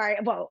 I'm sorry.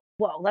 Whoa,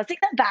 let's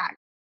take that back.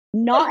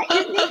 Not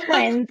Disney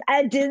prince,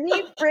 a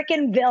Disney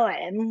freaking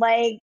villain.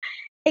 Like,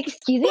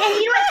 excuse me. And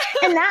you know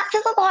what? And that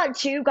says a lot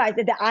too, guys,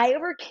 that I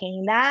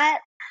overcame that.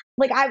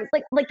 Like I was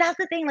like that's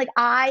the thing. Like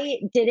I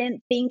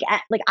didn't think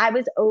like I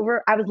was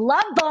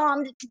love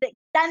bombed to the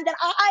extent that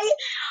I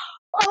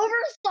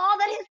oversaw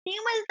that his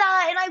name was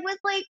that, and I was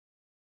like,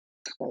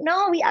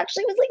 no, he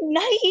actually was like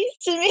nice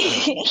to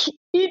me.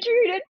 He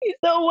treated me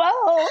so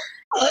well.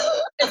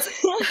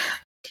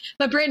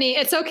 But Brittany,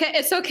 it's okay.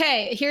 It's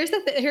okay. Here's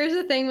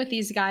the thing with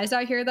these guys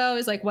out here, though,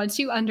 is like once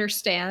you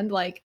understand,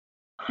 like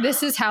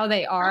this is how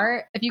they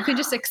are. If you can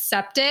just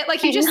accept it,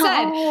 like you just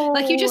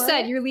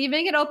said, you're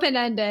leaving it open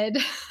ended.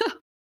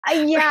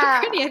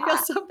 Yeah, Brittany, I feel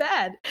so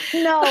bad.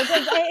 No,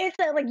 because it's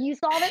like you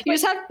saw this. Like,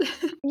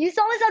 you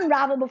saw this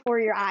unravel before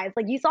your eyes.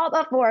 Like you saw it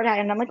beforehand,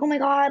 and I'm like, oh my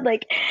God!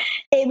 Like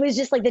it was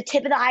just like the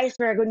tip of the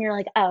iceberg when you're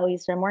like, oh,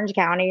 he's from Orange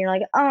County. You're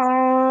like,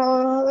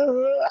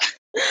 oh,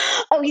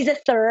 oh, he's a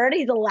third.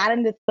 He's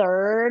Aladdin the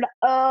third.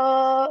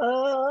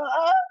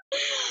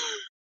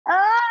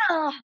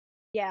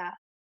 Yeah.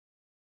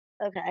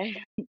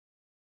 Okay.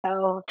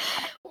 So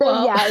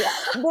yeah,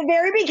 the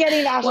very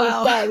beginning, Ashley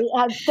said we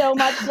had so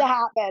much to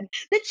happen.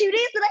 The 2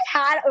 days that I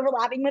had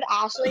overlapping with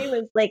Ashley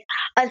was like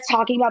us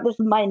talking about this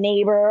with my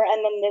neighbor,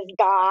 and then this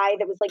guy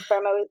that was like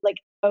from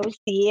OC,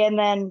 and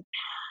then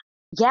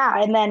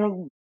and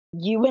then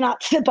you went out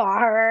to the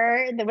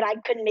bar when I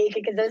couldn't make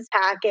it because I was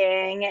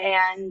packing,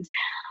 and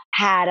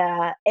had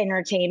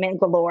entertainment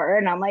galore,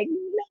 and I'm like,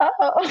 no.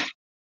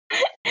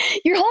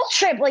 Your whole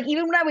trip, like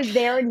even when I was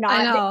there,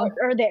 not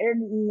or there,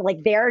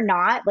 like there,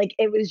 not like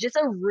it was just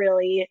a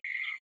really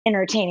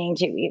entertaining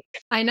 2 weeks.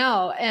 I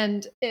know,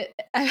 and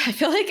I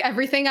feel like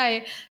everything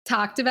I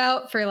talked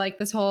about for like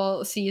this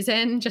whole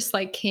season just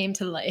like came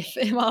to life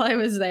while I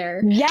was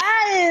there.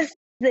 Yes,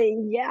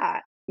 yeah.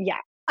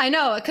 I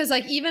know, because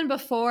like even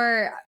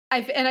before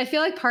I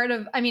feel like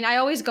I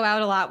always go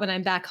out a lot when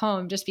I'm back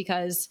home just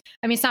because,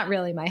 it's not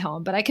really my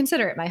home, but I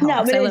consider it my home.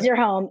 No, but it is your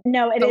home.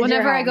 No, it is. But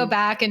whenever I go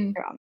back and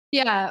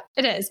yeah,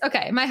 it is.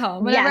 Okay, my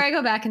home. Whenever I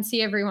go back and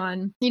see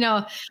everyone,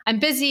 I'm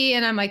busy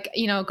and I'm like,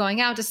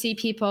 going out to see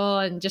people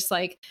and just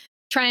like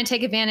trying to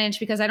take advantage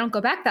because I don't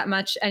go back that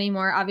much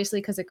anymore, obviously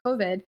because of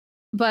COVID.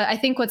 But I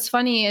think what's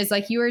funny is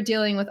like you were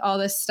dealing with all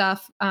this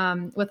stuff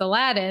with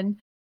Aladdin,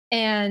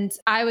 and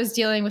I was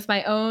dealing with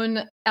my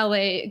own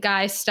LA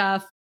guy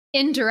stuff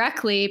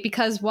indirectly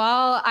because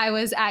while I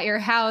was at your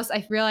house,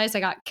 I realized I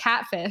got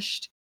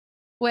catfished,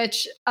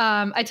 which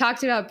I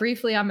talked about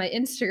briefly on my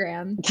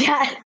Instagram.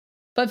 Yeah.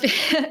 But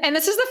and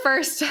this is the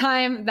first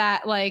time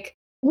that like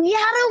we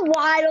had a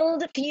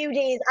wild few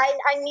days.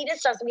 I need to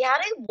stress, we had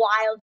a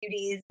wild few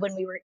days when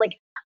we were like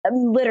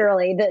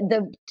literally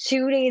the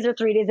 2 days or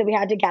 3 days that we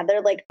had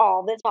together, like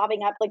all this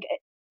popping up, like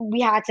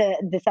we had to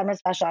the summer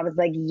special. I was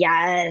like,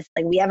 yes,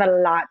 like we have a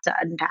lot to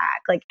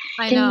unpack. Like,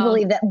 can you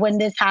believe that when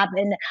this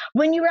happened,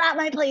 when you were at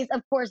my place,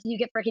 of course you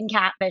get freaking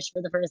catfish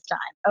for the first time.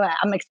 Okay,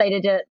 I'm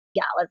excited to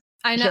let's.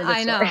 I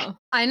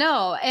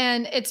know.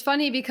 And it's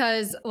funny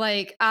because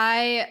like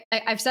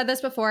I've said this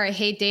before, I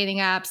hate dating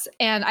apps,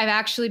 and I've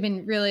actually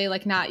been really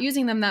like not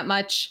using them that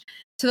much,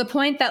 to the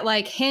point that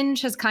like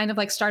Hinge has kind of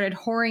like started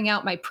whoring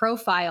out my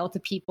profile to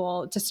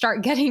people to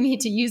start getting me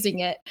to using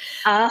it.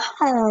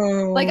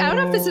 Oh. Like I don't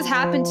know if this has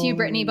happened to you,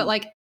 Brittany, but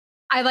like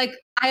I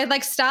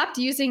had stopped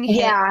using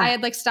I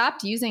had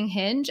stopped using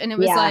Hinge, and it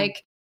was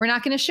like, we're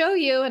not going to show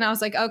you, and I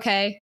was like,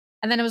 okay.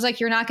 And then it was like,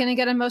 you're not going to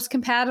get a most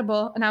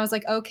compatible. And I was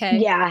like, okay.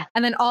 Yeah.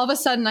 And then all of a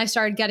sudden I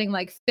started getting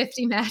like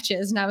 50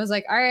 matches. And I was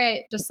like, all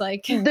right, just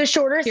like the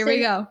shorter. Here we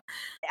go.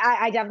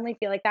 I definitely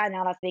feel like that.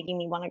 Now that's making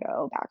me want to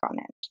go back on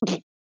it.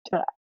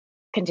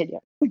 Continue.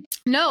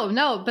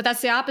 No, but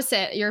that's the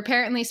opposite. You're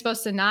apparently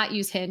supposed to not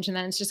use Hinge, and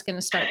then it's just going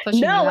to start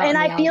pushing. No, and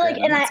I feel like,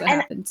 and that's what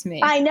happened to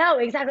me. I know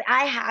exactly.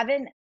 I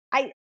haven't.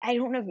 I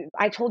don't know if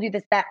I told you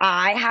this, that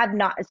I have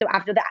not. So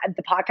after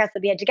the podcast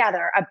that we had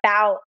together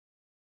about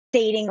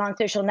dating on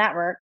social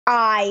network,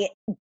 I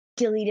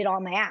deleted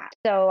all my apps.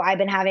 So I've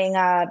been having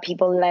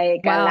people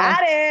like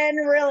Aladdin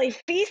really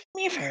feast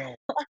me for.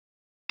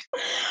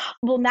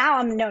 Well, now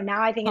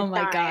I think it's time. Oh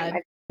my God.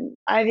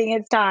 I think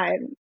it's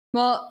time.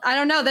 Well, I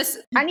don't know this.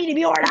 I need to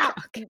be ordered out.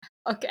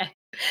 Okay.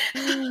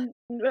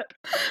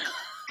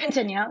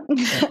 Continue.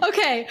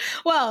 Okay.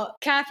 Well,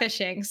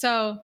 catfishing.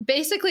 So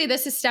basically,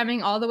 this is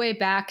stemming all the way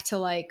back to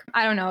like,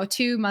 I don't know,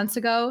 2 months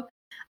ago.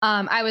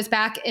 I was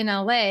back in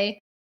LA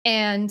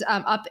and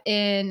up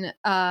in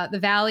the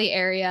Valley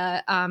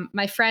area.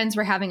 My friends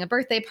were having a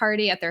birthday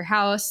party at their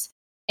house.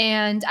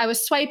 And I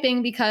was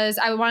swiping because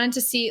I wanted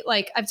to see,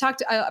 like, I've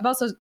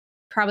also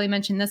probably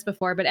mentioned this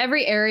before, but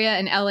every area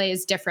in LA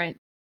is different.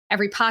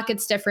 Every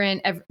pocket's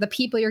different. The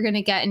people you're going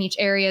to get in each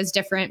area is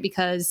different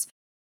because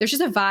there's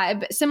just a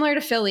vibe similar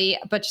to Philly,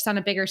 but just on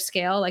a bigger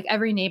scale. Like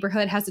every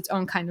neighborhood has its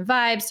own kind of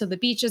vibe. So the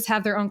beaches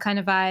have their own kind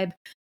of vibe.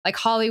 Like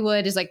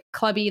Hollywood is like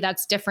clubby,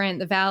 that's different.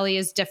 The Valley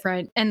is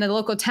different. And the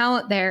local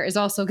talent there is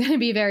also going to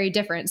be very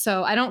different.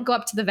 So I don't go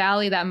up to the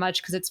Valley that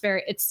much because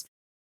it's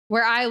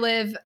where I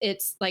live,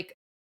 it's like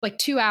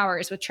 2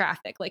 hours with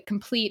traffic, like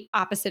complete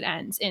opposite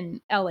ends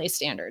in LA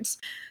standards.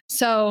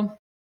 So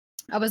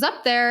I was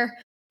up there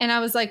and I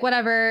was like,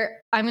 whatever,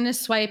 I'm going to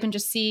swipe and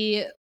just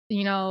see,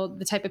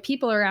 the type of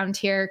people around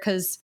here.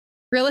 Cause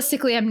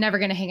realistically, I'm never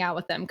going to hang out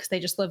with them because they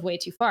just live way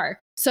too far.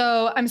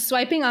 So I'm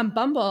swiping on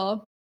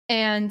Bumble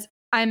and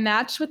I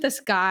matched with this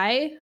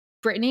guy,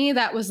 Brittany,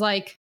 that was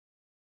like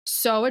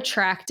so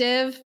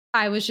attractive.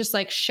 I was just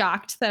like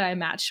shocked that I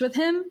matched with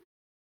him.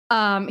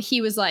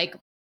 He was like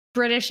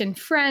British and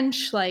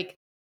French, like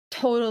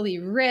totally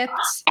ripped,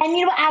 And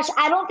you know, Ash,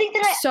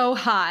 so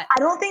hot. I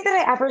don't think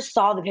that I ever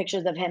saw the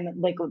pictures of him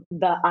like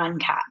the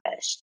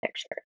uncatfish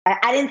picture.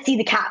 I didn't see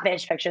the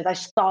catfish pictures. I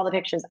saw the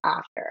pictures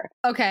after.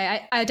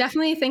 Okay, I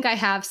definitely think I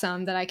have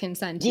some that I can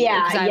send to you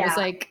Yeah, because I was yeah,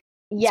 like,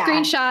 yeah.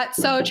 screenshot,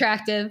 so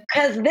attractive.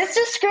 Because this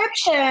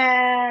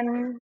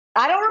description,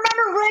 I don't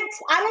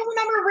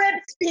remember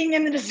rips being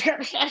in the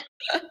description.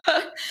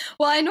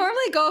 Well, I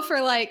normally go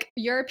for like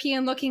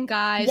European looking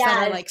guys that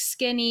are Yes. like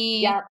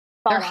skinny. Yep.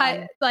 Their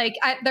Spot height,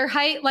 on. their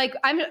height, like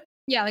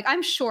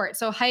I'm short,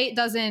 so height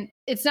doesn't.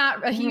 It's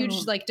not a huge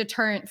Mhm. like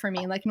deterrent for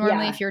me. Like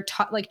normally, Yeah. if you're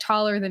like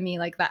taller than me,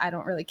 like that, I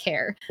don't really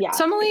care. Yeah.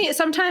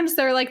 Sometimes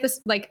they're like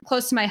this, like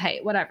close to my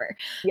height, whatever.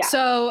 Yeah.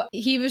 So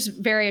he was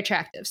very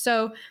attractive.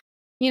 So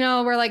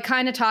we're like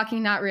kind of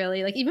talking, not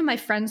really. Like even my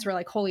friends were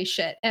like, "Holy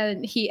shit!"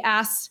 And he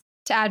asked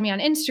to add me on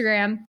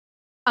Instagram,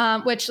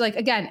 which like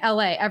again,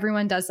 LA,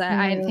 everyone does that.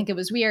 I didn't Mhm. think it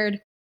was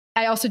weird.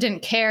 I also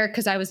didn't care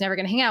because I was never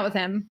going to hang out with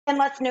him. And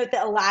let's note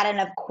that Aladdin,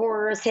 of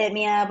course, hit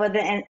me up with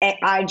an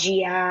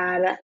IG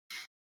ad.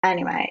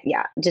 Anyway,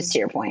 yeah, just to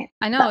your point.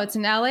 I know it's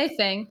an LA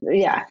thing.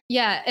 Yeah.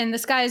 Yeah, and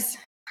this guy's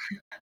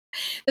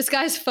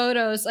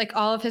photos, like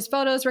all of his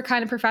photos were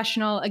kind of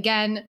professional.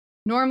 Again,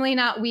 normally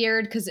not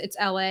weird because it's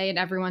LA and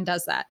everyone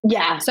does that.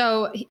 Yeah.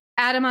 So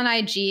add him on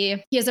IG.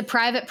 He has a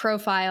private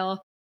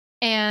profile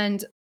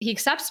and he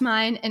accepts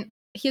mine and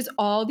he has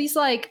all these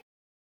like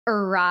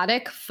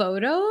erotic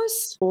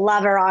photos.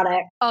 Love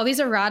erotic. All these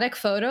erotic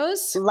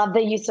photos. Love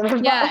the use of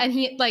erotic. Yeah, and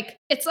he like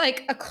it's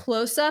like a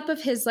close up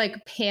of his like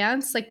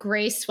pants, like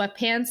gray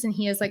sweatpants, and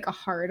he has like a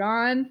heart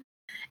on,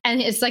 and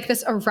it's like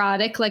this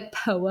erotic like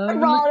poem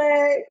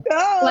Erotic.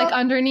 Oh. like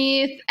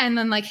underneath, and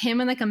then like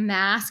him in like a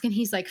mask, and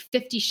he's like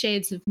 50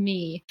 Shades of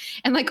Me,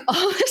 and like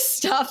all this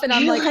stuff, and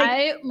I'm You're like, like-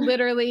 I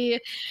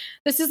literally,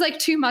 this is like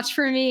too much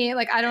for me.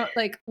 Like I don't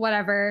like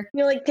whatever.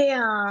 You're like,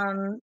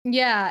 damn.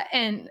 Yeah,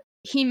 and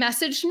he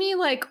messaged me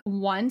like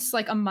once,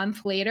 like a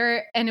month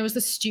later, and it was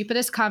the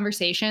stupidest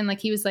conversation. Like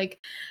he was like,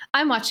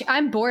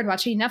 I'm bored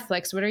watching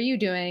Netflix. What are you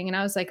doing? And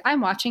I was like, I'm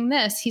watching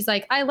this. He's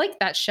like, I like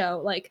that show.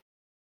 Like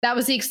that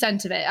was the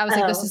extent of it. I was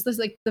like, this is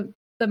like the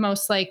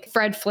most like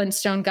Fred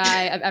Flintstone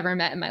guy I've ever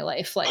met in my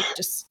life. Like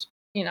just,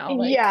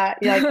 like, yeah,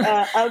 you're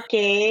like,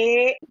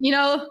 okay.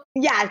 Yes,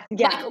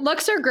 yeah. Like,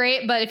 looks are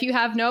great, but if you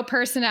have no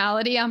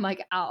personality, I'm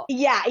like out.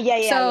 Yeah.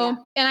 So,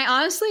 and I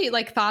honestly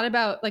like thought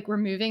about like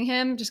removing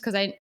him just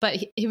because but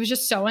he was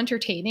just so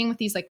entertaining with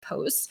these like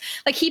posts.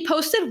 Like he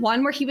posted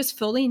one where he was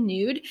fully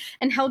nude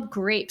and held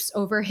grapes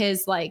over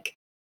his like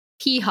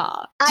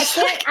hee-haw. I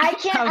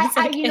can't,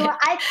 like, you know what,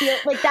 I feel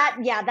like that,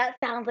 yeah, that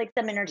sounds like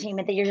some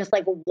entertainment that you're just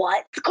like,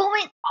 what's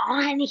going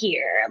on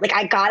here? Like,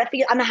 I gotta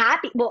feel, I'm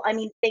happy. Well, I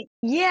mean, thank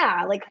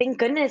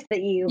goodness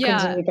that you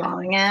continue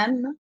following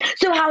him.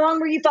 So how long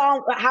were you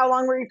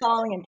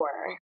following him for?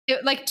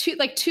 Like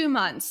 2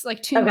 months,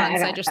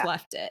 I just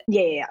left it.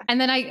 Yeah.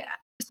 And then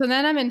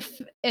I'm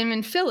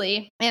in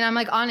Philly and I'm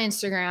like on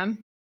Instagram.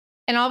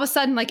 And all of a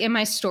sudden, like in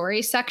my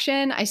story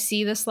section, I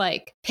see this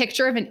like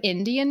picture of an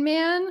Indian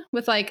man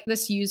with like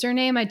this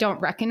username I don't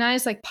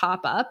recognize like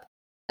pop up.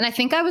 And I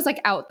think I was like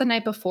out the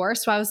night before.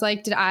 So I was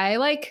like, did I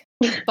like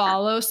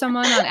follow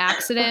someone on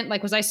accident?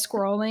 Like, was I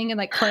scrolling and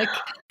like click?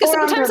 Because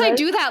sometimes I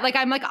do that. Like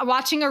I'm like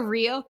watching a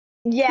reel.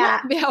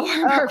 Yeah. Yeah,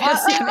 or on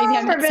purpose. Yeah, maybe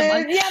I met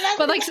someone. Yeah, that's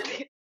but like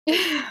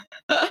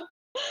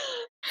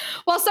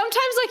well,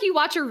 sometimes like you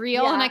watch a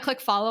reel and I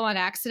click follow on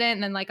accident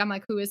and then like I'm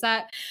like, who is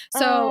that?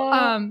 So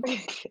I'm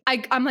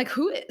like,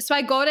 who? So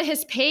I go to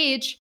his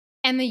page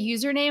and the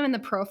username and the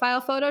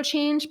profile photo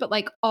changed, but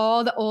like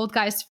all the old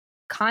guys'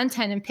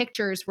 content and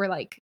pictures were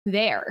like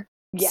there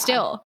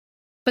still.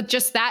 But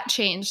just that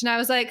changed. And I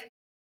was like,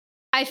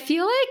 I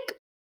feel like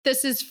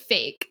this is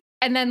fake.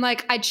 And then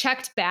like I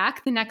checked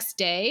back the next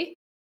day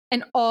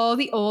and all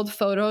the old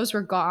photos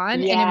were gone.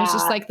 And it was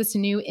just Yeah. like this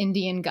new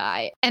Indian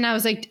guy. And I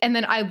was like, and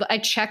then I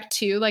checked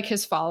too, like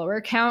his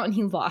follower count, and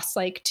he lost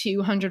like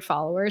 200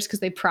 followers because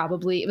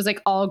it was like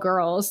all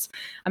girls,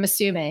 I'm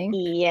assuming. And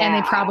they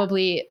Yeah.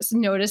 probably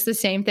noticed the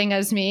same thing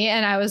as me.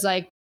 And I was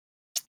like,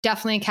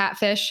 definitely a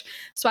catfish.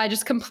 So I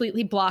just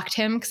completely blocked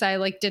him because I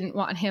like didn't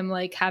want him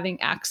like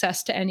having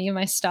access to any of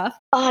my stuff.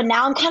 Oh,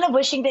 now I'm kind of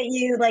wishing that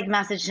you like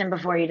messaged him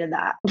before you did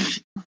that.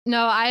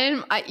 No, I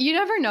didn't. You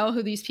never know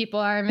who these people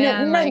are, No,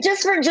 man. no, Like,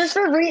 just for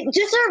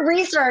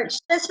research,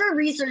 just for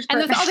research and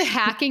with all the purposes.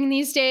 hacking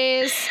these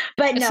days,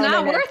 But it's no, no,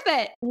 not no. worth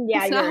it.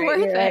 Yeah, It's you're not right. worth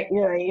You're it. right.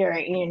 You're right. You're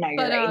right. You know, you're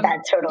But right.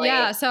 That totally.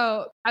 yeah.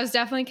 So I was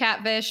definitely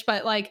catfish,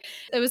 but like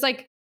it was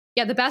like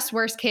yeah, the best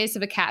worst case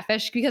of a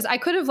catfish because I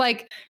could have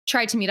like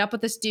tried to meet up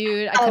with this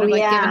dude. I could Oh have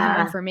like given him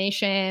yeah,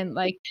 information,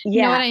 like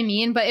you know what yeah. I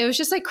mean. But it was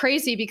just like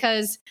crazy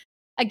because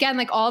again,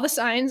 like all the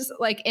signs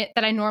like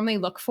that I normally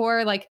look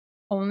for, like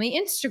only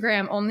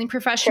Instagram, only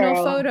professional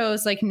True.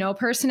 photos, like no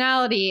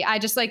personality. I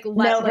just No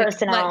let go over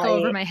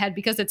personality. my head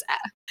because it's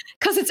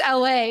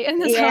LA and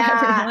that's how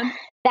Yeah, everyone.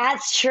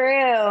 that's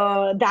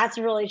true. That's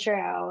really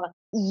true.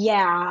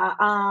 Yeah.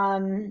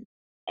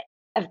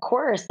 Of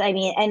course. I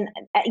mean, and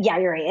yeah,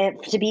 you're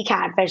right. To be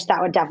catfish, that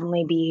would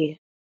definitely be.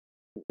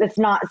 It's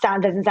not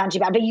sound doesn't sound too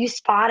bad, but you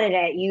spotted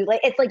it. You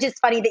like it's like just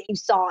funny that you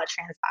saw it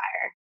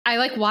transpire. I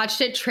like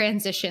watched it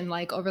transition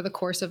like over the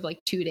course of like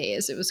 2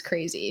 days. It was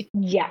crazy.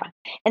 Yeah,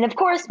 and of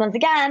course, once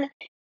again,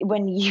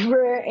 when you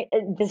were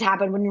this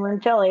happened when you were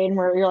in Philly, and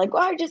where you're like,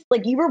 well, I just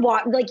like you were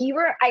like you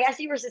were. I guess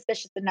you were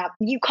suspicious enough.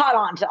 You caught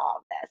on to all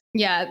of this.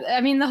 Yeah,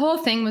 I mean the whole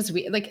thing was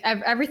weird. Like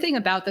everything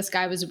about this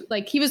guy was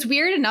like he was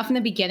weird enough in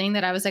the beginning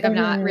that I was like Hmm.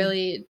 I don't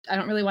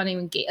really want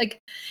to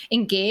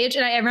engage.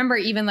 And I remember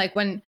even like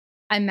when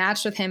I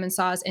matched with him and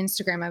saw his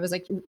Instagram, I was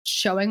like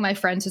showing my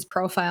friends his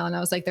profile, and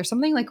I was like, "There's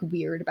something like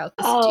weird about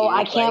this Oh,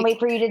 I dude." can't Like, wait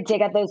for you to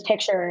dig up those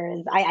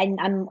pictures. I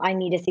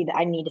need to see that.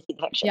 I need to see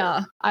the pictures.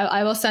 yeah,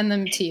 I will send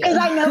them to you. Because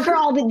I know for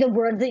all the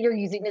words that you're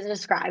using to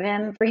describe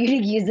him, for you to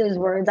use those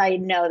words, I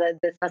know that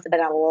this must have been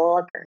a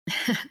looker.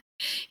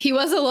 He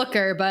was a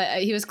looker, but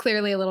he was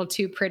clearly a little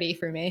too pretty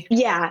for me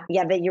Yeah,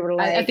 yeah, that you were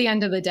at like, the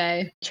end of the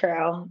day.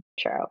 true,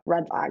 true,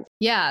 red flags.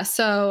 Yeah,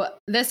 so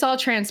this all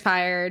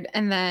transpired,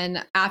 and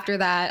then after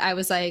that, I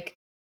was like,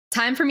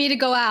 time for me to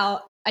go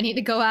out. I need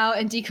to go out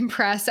and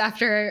decompress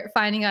after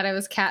finding out I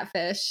was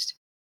catfished.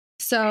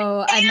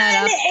 So I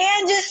met up.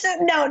 And just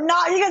no,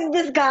 not because of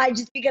this guy,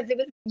 just because it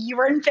was you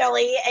were in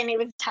Philly and it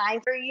was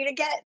time for you to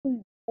get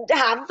to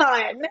have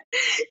fun.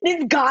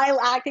 This guy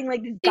acting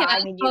like this Yeah, guy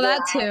made you well, go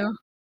that out. too.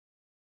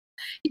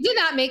 He did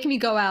not make me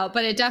go out,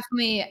 but it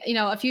definitely,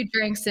 a few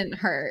drinks didn't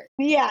hurt.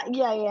 Yeah,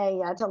 yeah, yeah,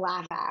 yeah, to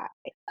laugh at.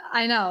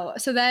 I know.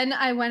 So then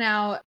I went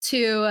out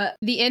to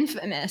the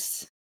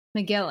infamous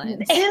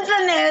McGillin's,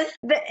 The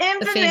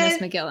the famous infamous.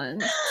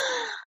 McGillin's.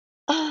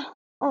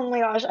 Oh my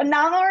gosh! And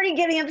now I'm already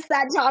getting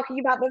upset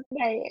talking about this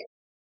night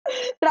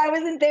that I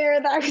wasn't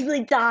there. That I was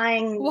like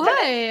dying.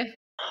 Why?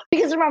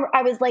 Because remember,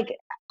 I was like,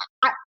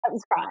 I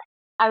was crying.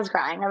 I was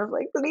crying. I was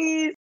like,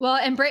 please. Well,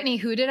 and Brittany,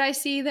 who did I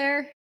see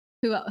there?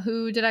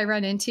 Who did I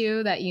run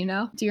into that you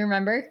know? Do you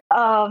remember?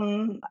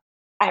 Um,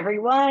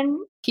 everyone.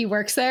 He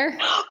works there?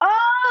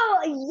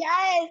 Oh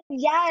yes,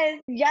 yes,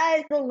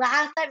 yes. The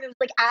last time it was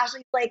like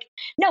Ashley's like,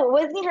 no, it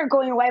wasn't even her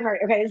going away party.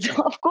 Okay,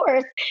 so of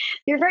course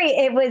you're right.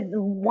 It was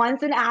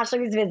once when Ashley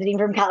was visiting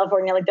from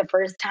California, like the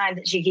first time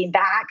that she came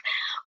back,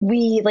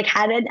 we like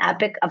had an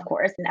epic, of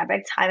course, an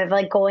epic time of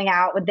like going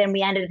out. But then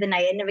we ended the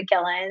night in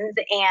McGillen's,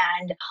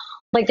 and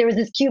like there was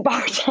this cute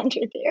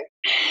bartender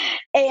there,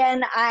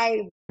 and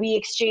I we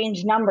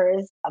exchanged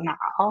numbers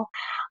somehow,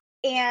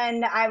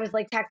 and I was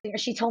like texting her.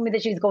 She told me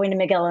that she was going to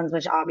McGillen's,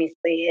 which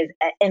obviously is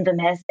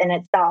infamous in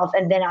itself.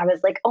 And then I was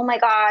like, oh my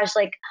gosh,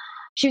 like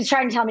she was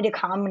trying to tell me to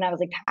come when I was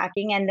like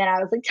packing. And then I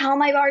was like, tell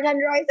my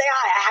bartender I say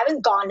hi. I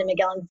haven't gone to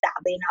McGillen's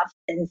sadly enough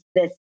since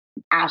this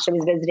Ashley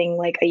was visiting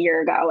like a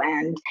year ago,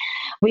 and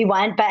we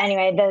went. But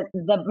anyway,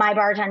 the my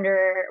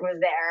bartender was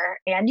there,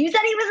 and you said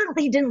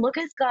he didn't look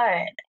as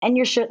good, and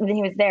you're sure that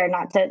he was there,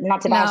 not to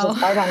bash No. this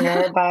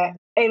bartender, but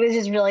it was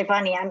just really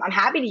funny. I'm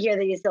happy to hear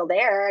that he's still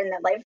there and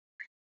that life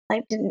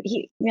didn't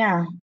he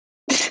yeah.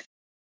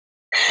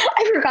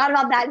 I forgot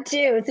about that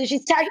too. So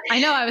she's text I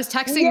know, I was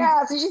texting.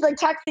 yeah, so she's like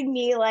texting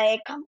me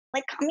like come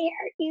here.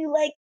 You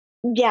like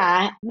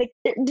yeah, like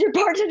your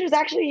bartender's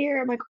actually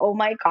here. I'm like, oh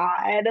my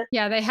God.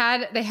 Yeah, they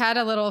had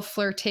a little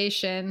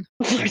flirtation.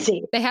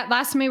 Flirty. They had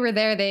last time we were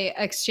there, they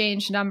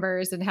exchanged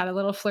numbers and had a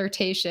little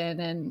flirtation,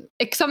 and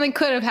something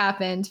could have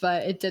happened,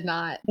 but it did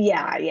not.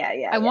 Yeah, yeah,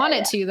 yeah, I yeah, wanted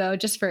yeah. to though,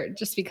 just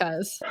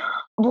because.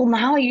 Well,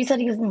 now you said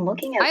he wasn't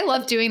looking at I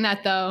love doing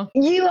that though.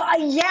 you.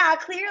 Yeah,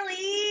 clearly.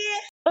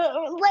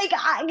 Like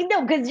I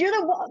no, because you're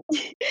the one.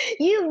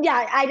 You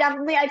yeah,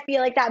 I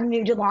feel like that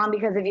moved along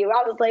because of you.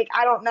 I was like,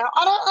 I don't know.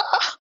 I don't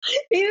know.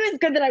 Maybe it was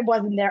good that I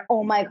wasn't there.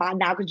 Oh my God,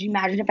 now could you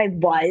imagine if I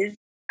was?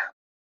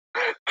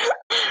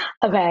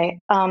 Okay.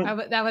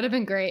 That would have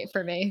been great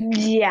for me.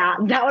 Yeah,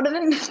 that would have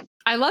been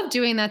I I love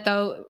doing that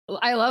though.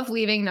 I love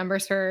leaving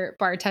numbers for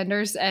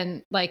bartenders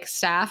and like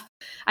staff.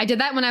 I did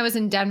that when I was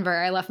in Denver.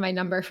 I left my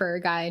number for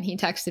a guy and he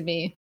texted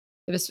me.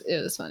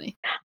 It was funny.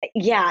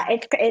 Yeah,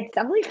 it's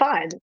definitely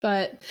fun.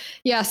 But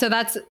yeah, so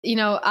that's,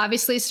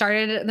 obviously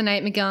started the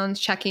night McGillen's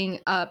checking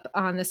up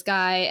on this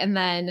guy and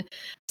then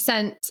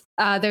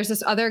there's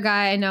this other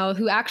guy I know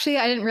who actually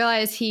I didn't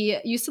realize he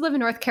used to live in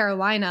North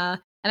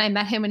Carolina, and I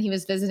met him when he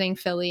was visiting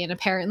Philly, and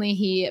apparently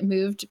he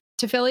moved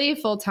to Philly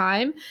full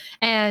time.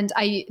 And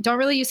I don't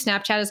really use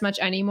Snapchat as much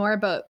anymore,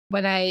 but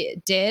when I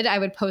did, I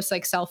would post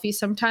like selfies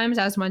sometimes,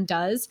 as one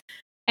does.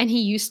 And he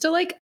used to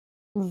like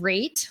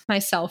rate my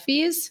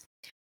selfies.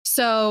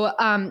 So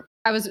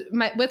I was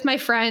with my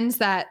friends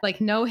that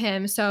like know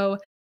him. So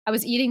I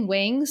was eating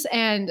wings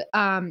and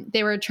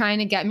they were trying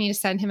to get me to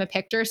send him a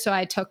picture. So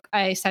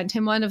I sent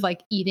him one of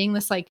like eating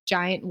this like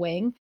giant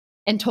wing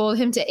and told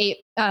him to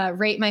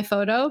rate my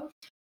photo.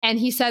 And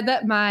he said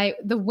that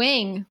the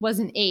wing was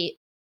an 8,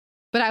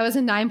 but I was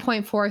a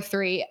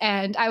 9.43.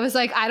 And I was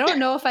like, I don't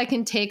know if I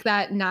can take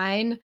that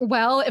 9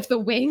 well if the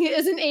wing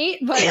is an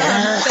 8, but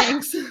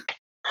thanks.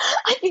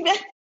 I think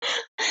that.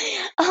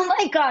 Oh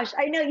my gosh,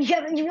 I know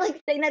you were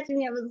like saying that to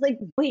me. I was like,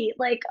 wait,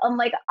 like I'm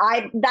like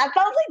that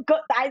sounds like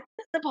good. That's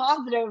the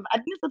positive. I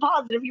think it's the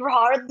positive. You were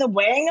harder than the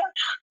wing.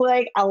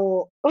 Like,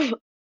 oh,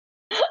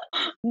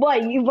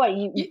 what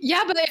you?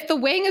 Yeah, but if the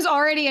wing is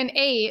already an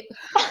 8,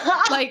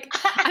 like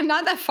I'm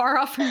not that far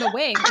off from the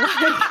wing.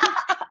 Like,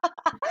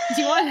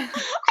 do you want?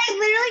 I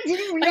literally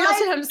didn't realize. Like,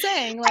 that's what I'm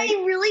saying. Like, I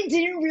really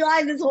didn't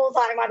realize this whole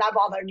time why that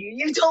bothered you.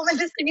 You told me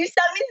this, and you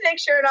sent me the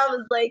picture, and I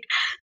was like,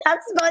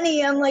 "That's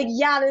funny." I'm like,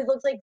 "Yeah, this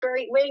looks like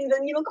great wings,"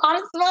 and you look hot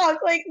as fuck.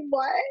 Like,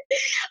 what?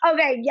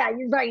 Okay, yeah,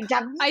 you're right.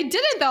 Definitely. I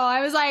didn't though.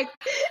 I was like,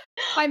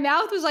 my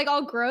mouth was like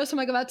all gross. I'm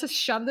like about to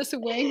shove this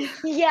wing.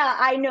 Yeah,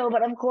 I know,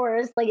 but of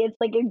course, like it's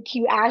like a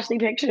cute Ashley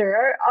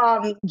picture.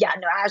 Yeah,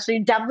 no, Ashley,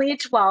 definitely a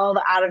 12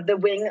 out of the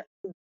wing.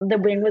 The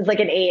wing was like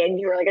an 8, and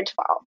you were like a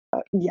 12.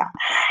 Yeah.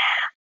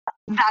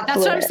 That's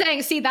what I'm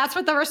saying. See, that's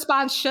what the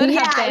response should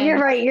have been. Yeah, you're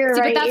right. You're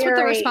right. But that's what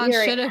the response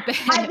should have been.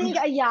 I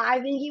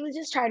think he was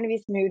just trying to be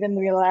smooth and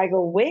be like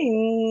a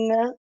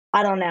wing.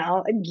 I don't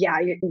know. Yeah,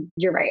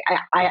 you're right.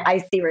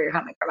 I see where you're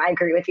coming from. I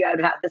agree with you. I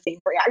would have the same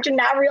reaction.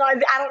 Now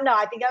realizing, I don't know.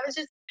 I think I was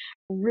just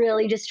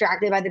really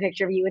distracted by the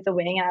picture of you with the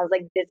wing, and I was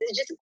like, "This is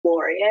just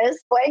glorious!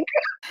 Like,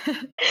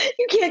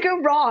 you can't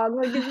go wrong.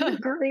 Like, this is a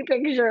great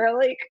picture.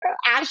 Like,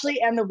 Ashley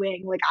and the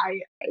wing. Like,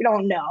 I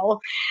don't know.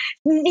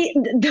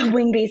 The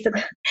wing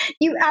basically,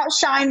 you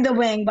outshined the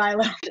wing by a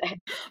little bit,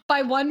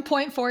 by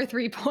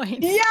 1.43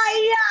 points.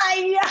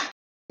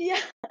 Yeah.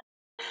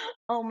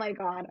 Oh my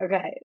god.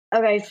 Okay.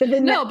 So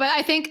then no, but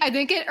I think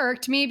it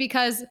irked me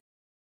because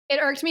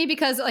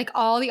like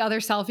all the other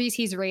selfies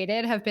he's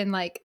rated have been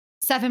like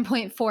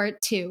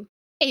 7.42,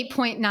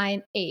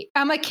 8.98.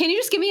 I'm like, can you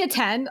just give me a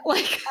 10?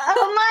 Like,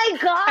 oh my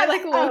god. I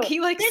like low-key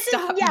like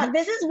stop.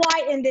 This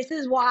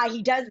is why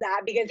he does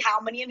that, because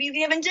how many of you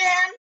given to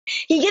him?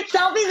 He gets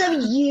selfies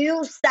of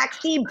you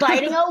sexy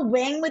biting a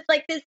wing with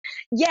like this.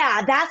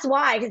 Yeah, that's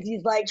why, because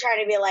he's like trying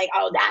to be like,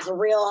 oh, that's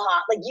real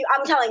hot. Like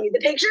I'm telling you, the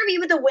picture of you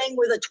with the wing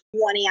was a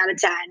 20 out of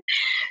 10.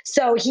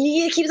 So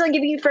he keeps on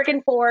giving you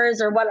freaking 4s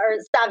or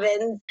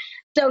 7s,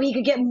 so he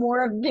could get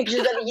more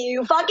pictures of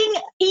you fucking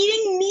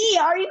eating me.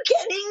 Are you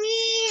kidding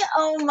me?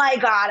 Oh my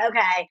god.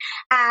 Okay,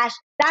 Ash,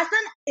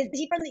 is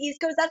he from the East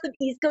Coast? That's an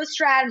East Coast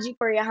strategy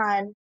for you,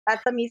 hun.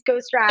 That's some East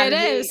Coast strategy.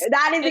 It is.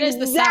 That is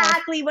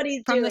exactly what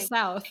he's doing. From the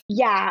South.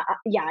 Yeah.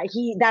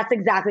 That's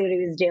exactly what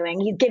he was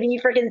doing. He's giving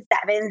you freaking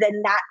 7s,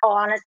 and that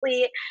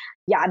honestly,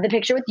 yeah, the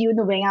picture with you in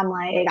the wing, I'm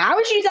like, how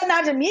would you send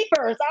that to me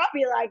first? I'd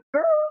be like,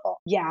 girl.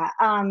 Yeah.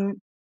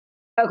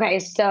 Okay,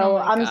 so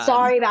I'm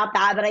sorry about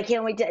that, but I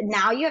can't wait to.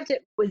 Now you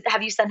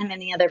have you sent him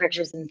any other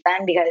pictures since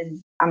then? Because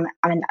I'm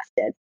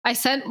invested. I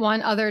sent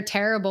one other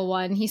terrible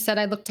one. He said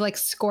I looked like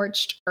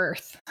scorched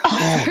earth.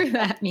 Whatever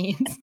that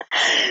means.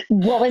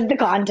 What was the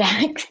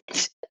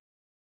context?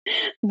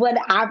 What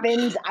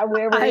happened?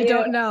 Where were you? I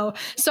don't know.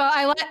 So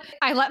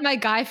I let my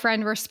guy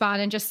friend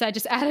respond and just said,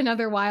 just add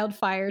another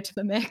wildfire to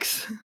the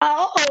mix.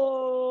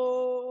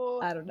 Oh,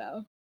 I don't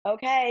know.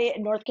 Okay,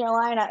 North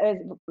Carolina.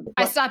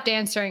 I stopped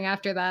answering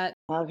after that.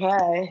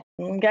 Okay.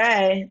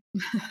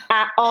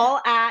 At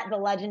the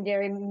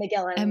legendary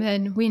McGillen. And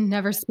then we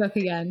never spoke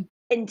again.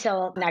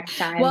 Until next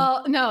time.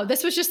 Well, no,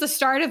 this was just the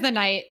start of the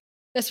night.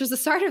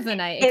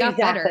 It got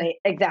better.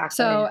 Exactly.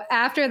 So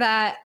after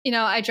that,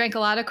 I drank a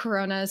lot of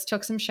Coronas,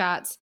 took some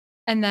shots,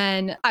 and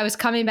then I was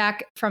coming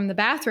back from the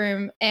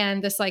bathroom,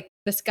 and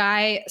this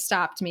guy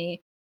stopped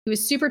me. He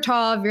was super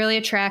tall, really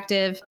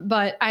attractive,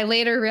 but I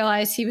later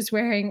realized he was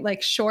wearing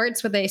like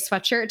shorts with a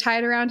sweatshirt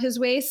tied around his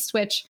waist,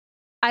 which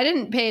I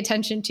didn't pay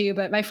attention to,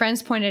 but my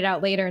friends pointed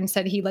out later and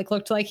said he like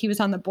looked like he was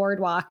on the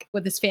boardwalk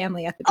with his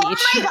family at the beach. Oh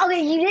my god!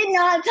 Okay, you did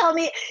not tell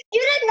me.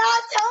 You did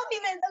not tell me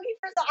this. Okay,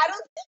 first of all, I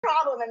don't see a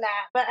problem in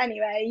that. But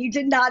anyway, you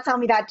did not tell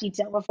me that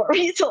detail before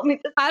you told me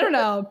this. I don't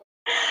know.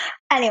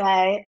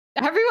 Anyway,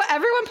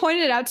 everyone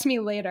pointed it out to me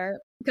later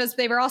because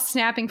they were all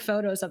snapping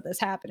photos of this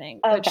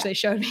happening, which they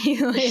showed me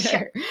later.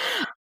 Sure.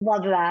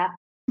 Love that.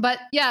 But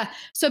yeah,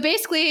 so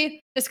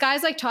basically this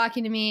guy's like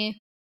talking to me.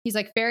 He's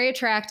like very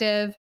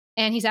attractive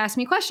and he's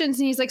asking me questions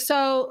and he's like,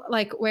 so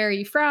like, where are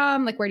you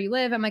from? Like, where do you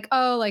live? I'm like,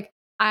 oh, like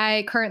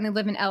I currently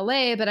live in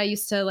LA, but I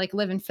used to like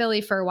live in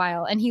Philly for a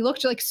while. And he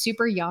looked like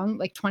super young,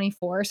 like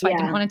 24. So I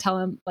didn't Yeah. want to tell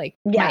him like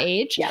my Yeah.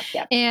 age. Yep.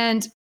 Yep.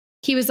 And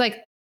he was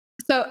like,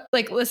 so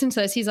like, listen to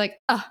this. He's like,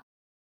 oh,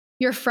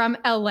 you're from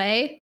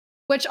LA?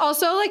 Which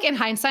also, like in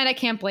hindsight, I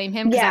can't blame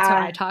him because that's how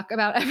I Yeah. talk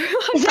about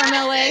everyone from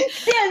LA.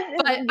 Yeah.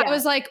 But I Yeah.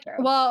 was like, True.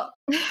 well,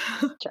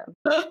 True.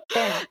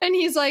 Fair enough. and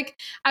he's like,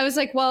 I was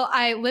like, well,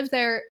 I live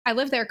there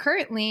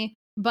currently,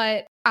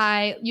 but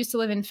I used to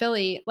live in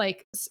Philly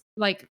like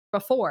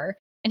before.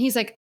 And he's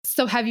like,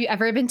 so have you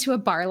ever been to a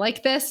bar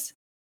like this?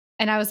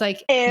 And I was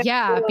like,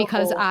 yeah,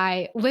 because Ew.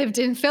 I lived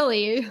in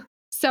Philly.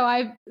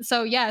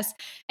 So yes.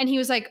 And he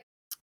was like,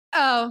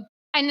 oh,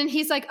 and then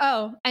he's like,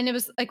 oh, and it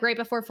was like right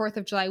before 4th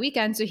of July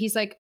weekend. So he's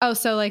like, oh,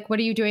 so like, what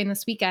are you doing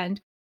this weekend?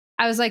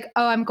 I was like,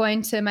 oh, I'm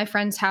going to my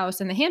friend's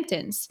house in the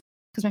Hamptons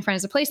because my friend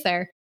has a place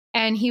there.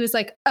 And he was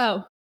like,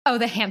 oh,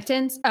 the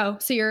Hamptons. Oh,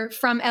 so you're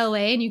from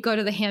LA and you go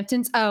to the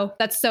Hamptons. Oh,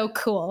 that's so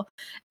cool.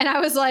 And I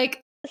was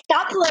like,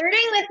 Stop flirting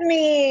with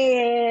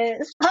me.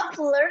 Stop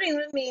flirting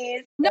with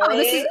me. no,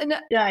 this is Silly.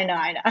 Yeah, I know.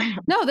 I know.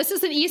 no, this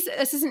is an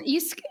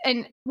East,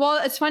 and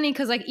well, it's funny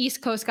because like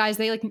East Coast guys,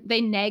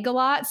 they nag a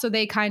lot, so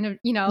they kind of,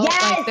 you know, like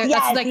Yes, that's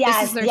yes, like this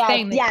is yes, their yes,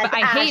 thing. yes. But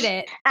I hate Ash,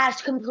 it. Ash, I hate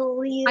it.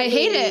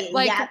 completely.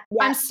 Like Yep,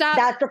 I'm yep. stop.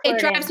 That's the It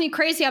drives flirting. me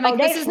crazy. I'm Oh, like,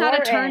 this they is not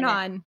a turn flirting.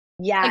 on. Like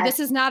Yes. this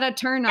is not a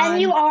turn And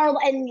on. you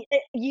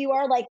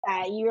are like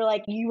that. You're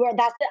like, you are,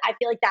 that's the, I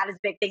feel like that is a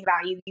big thing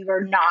about you. You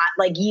are not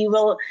like, you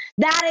will,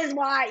 that is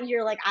why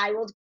you're like, I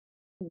will,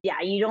 yeah,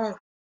 you don't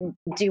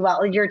do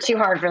well. You're too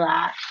hard for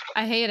that.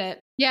 I hate it.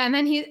 Yeah, and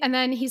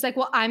then he's like,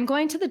 well, I'm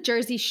going to the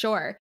Jersey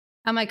Shore.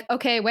 I'm like,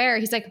 okay, where?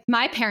 He's like,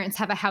 my parents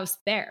have a house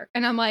there,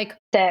 and I'm like,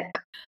 Sick.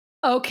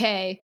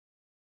 okay.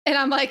 And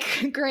I'm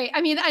like, great.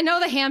 I mean, I know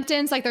the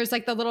Hamptons, like there's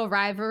like the little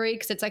rivalry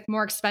because it's like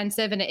more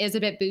expensive and it is a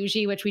bit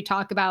bougie, which we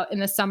talk about in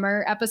the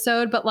summer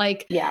episode. But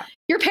like, Yeah.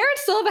 your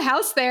parents still have a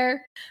house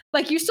there.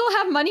 Like, you still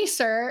have money,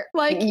 sir.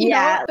 Like, you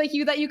Yeah. know, like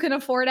that you can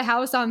afford a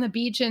house on the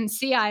beach in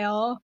Sea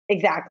Isle.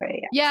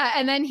 Exactly. Yeah.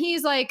 And then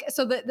he's like,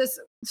 so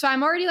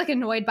I'm already like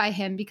annoyed by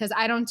him because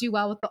I don't do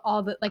well with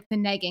all the like the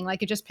negging.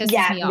 Like, it just pisses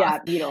Yeah. me Yeah. off.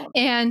 You don't.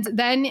 And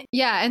then,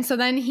 yeah. And so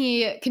then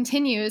he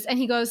continues and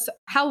he goes,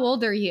 how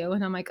old are you?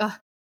 And I'm like, oh,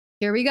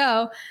 here we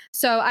go.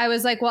 So I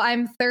was like, well,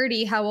 I'm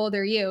 30. How old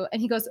are you?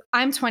 And he goes,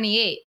 I'm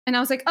 28. And I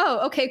was like,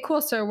 oh, okay,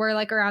 cool. So we're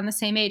like around the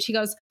same age. He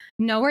goes,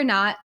 no, we're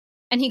not.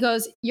 And he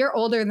goes, you're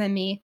older than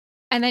me.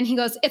 And then he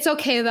goes, it's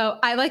okay though.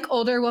 I like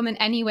older women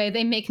anyway.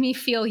 They make me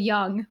feel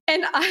young.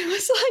 And I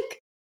was like,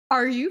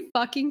 are you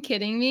fucking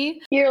kidding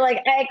me? You're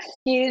like,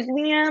 excuse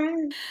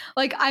me.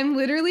 Like, I'm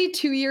literally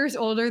 2 years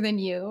older than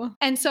you.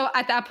 And so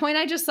at that point,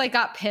 I just like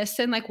got pissed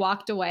and like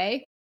walked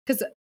away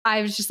because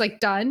I was just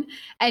like done.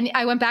 And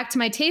I went back to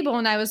my table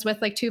and I was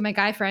with like two of my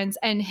guy friends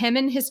and him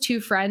and his two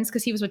friends,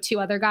 because he was with two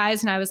other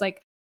guys and I was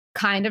like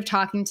kind of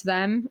talking to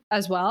them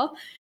as well.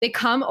 They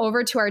come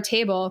over to our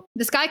table.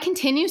 This guy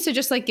continues to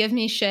just like give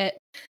me shit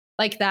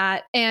like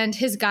that. And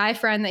his guy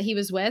friend that he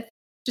was with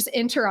just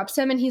interrupts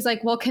him and he's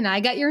like, well, can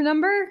I get your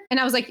number? And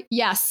I was like,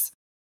 yes.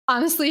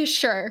 Honestly,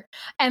 sure.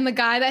 And the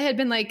guy that had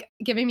been like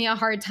giving me a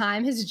hard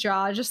time, his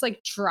jaw just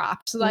like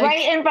dropped. Like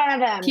right in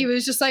front of him. he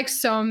was just like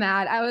so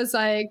mad. I was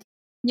like,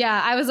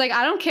 yeah, I was like,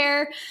 I don't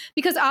care.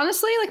 Because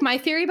honestly, like my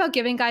theory about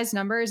giving guys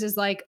numbers is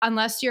like,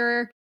 unless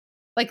you're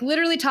like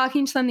literally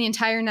talking to them the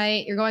entire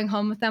night, you're going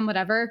home with them,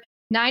 whatever,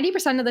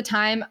 90% of the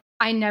time,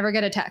 I never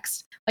get a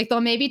text. Like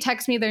they'll maybe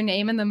text me their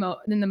name in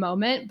the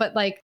moment, but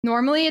like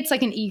normally it's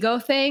like an ego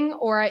thing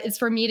or it's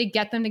for me to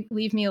get them to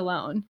leave me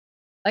alone.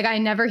 Like I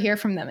never hear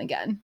from them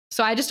again.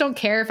 So I just don't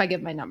care if I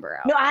give my number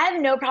out. No, I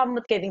have no problem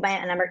with giving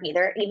my number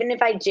either. Even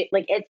if I do,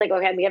 like, it's like,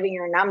 okay, I'm giving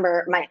your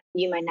number, my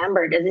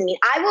number doesn't mean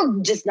I will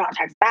just not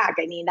text back.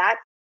 I mean, that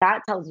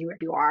tells you where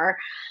you are.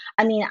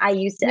 I mean, I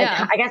used to,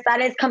 Yeah. I guess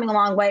that is coming a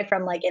long way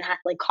from like in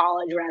like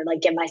college where I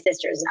like give my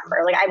sister's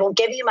number. Like I will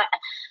give you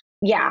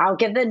I'll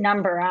give the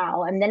number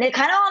out. And then it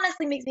kind of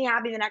honestly makes me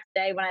happy the next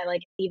day when I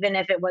like, even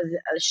if it was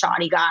a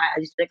shoddy guy, I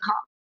just like, huh,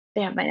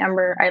 they have my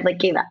number. I like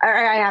gave it, or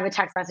I have a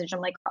text message. I'm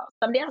like, oh,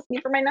 somebody asked me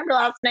for my number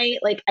last night.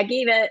 Like I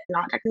gave it,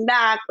 not texting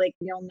back. Like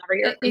you'll never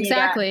hear from me again.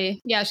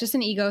 Exactly. Yeah, it's just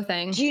an ego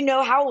thing. Do you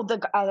know how old the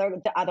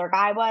other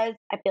guy was?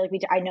 I feel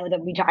like I know that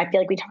I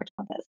feel like we talked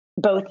about this.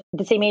 Both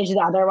the same age as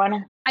the other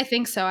one. I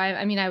think so.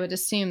 I mean, I would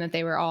assume that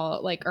they were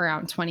all like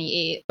around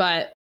 28,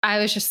 but I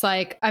was just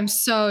like, I was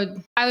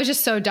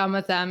just so done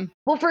with them.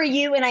 Well, for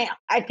you and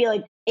I feel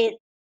like it's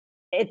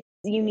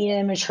you meet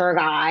a mature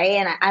guy,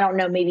 and I don't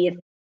know, maybe if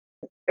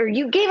or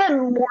you gave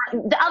him more.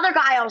 The other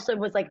guy also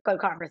was like good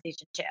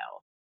conversation too.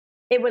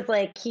 It was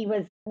like he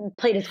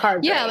played his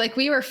cards. Yeah, right. like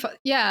we were.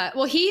 Yeah,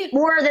 well,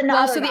 more than the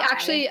other guy.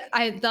 Actually,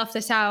 I left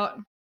this out.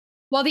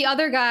 Well, the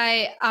other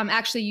guy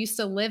actually used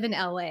to live in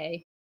LA,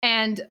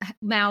 and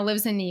now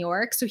lives in New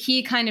York. So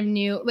he kind of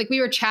knew, like we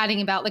were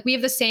chatting about, like we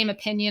have the same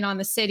opinion on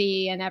the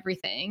city and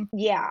everything.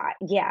 Yeah,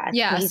 yeah. So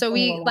Yeah. he's So from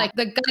we, Long like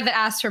the guy that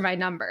asked for my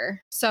number.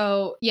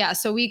 So yeah.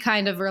 So we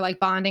kind of were like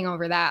bonding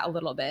over that a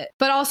little bit.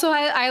 But also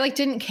I like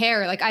didn't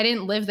care. Like I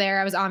didn't live there.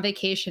 I was on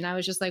vacation. I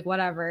was just like,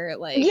 whatever.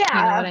 Like, you know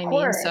Yeah, what of I mean?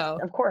 course, So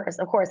of course,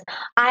 of course.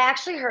 I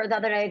actually heard the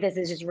other day, this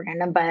is just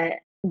random, but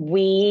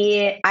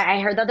I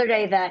heard the other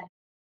day that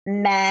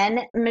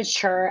men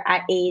mature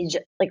at age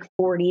like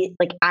 40,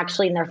 like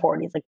actually in their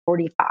 40s, like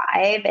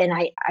 45. And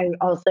I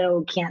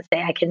also can't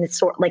say I can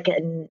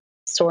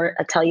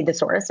tell you the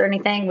source or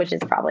anything, which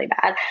is probably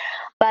bad.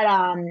 But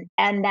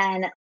and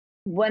then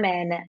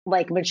women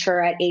like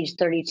mature at age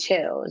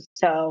 32.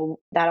 So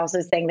that also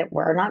is saying that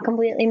we're not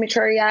completely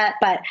mature yet.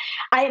 But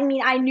I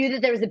mean, I knew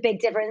that there was a big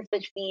difference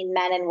between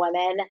men and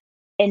women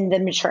in the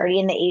maturity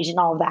and the age and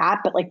all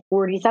that, but like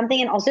 40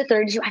 something and also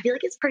 32, I feel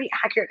like it's pretty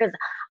accurate because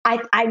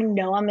I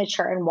know I'm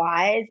mature and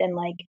wise and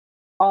like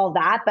all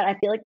that, but I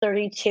feel like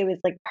 32 is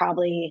like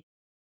probably,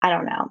 I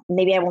don't know,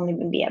 maybe I won't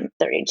even be at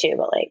 32,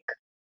 but like,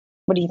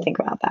 what do you think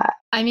about that?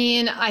 I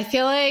mean, I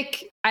feel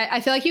like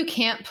you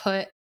can't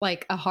put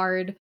like a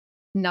hard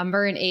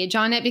number and age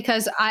on it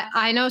because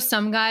I know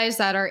some guys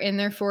that are in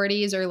their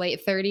 40s or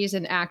late 30s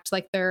and act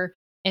like they're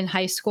in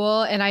high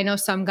school. And I know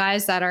some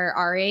guys that are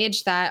our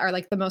age that are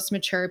like the most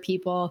mature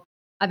people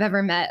I've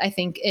ever met. I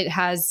think it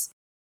has,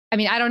 I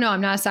mean, I don't know.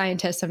 I'm not a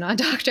scientist, I'm not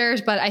a doctor,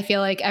 but I feel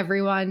like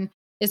everyone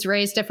is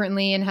raised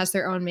differently and has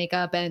their own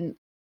makeup and,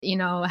 you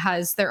know,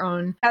 has their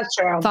own That's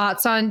true.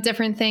 thoughts on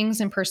different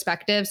things and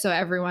perspectives. So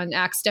everyone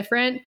acts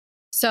different.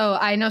 So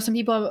I know some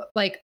people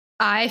like,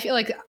 I feel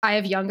like I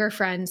have younger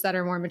friends that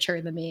are more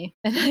mature than me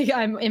and like,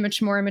 I'm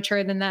more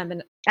immature than them.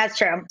 And That's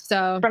true.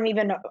 so, From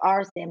even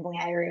our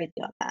standpoint, I agree with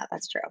you on that.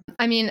 That's true.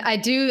 I mean, I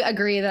do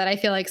agree that I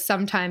feel like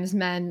sometimes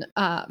men,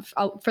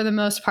 for the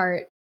most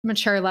part,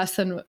 mature less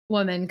than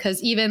women.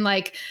 Cause even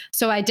like,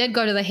 so I did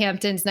go to the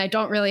Hamptons and I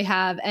don't really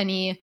have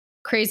any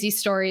crazy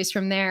stories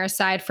from there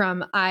aside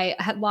from I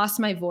had lost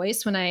my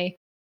voice when I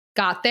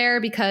got there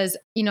because,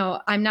 you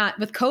know, I'm not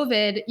with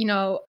COVID, you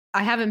know,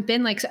 I haven't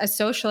been like as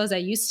social as I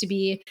used to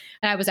be.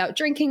 And I was out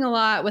drinking a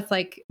lot with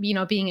like, you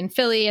know, being in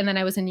Philly. And then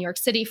I was in New York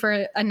City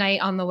for a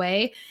night on the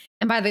way.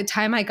 And by the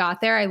time I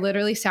got there, I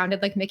literally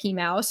sounded like Mickey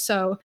Mouse.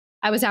 So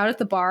I was out at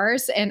the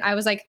bars and I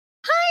was like,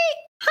 hi,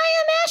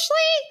 I'm Ashley.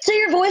 So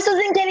your voice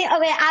wasn't getting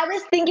okay. I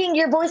was thinking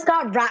your voice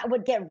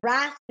would get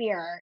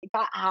raspier. It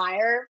got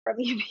higher from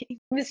you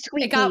being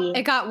squeaky.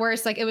 It got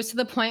worse. Like it was to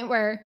the point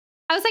where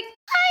I was like,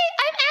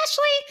 hi, I'm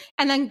Ashley.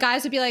 And then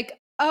guys would be like,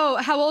 oh,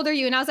 how old are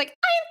you? And I was like,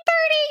 I'm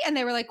 30. And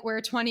they were like,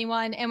 we're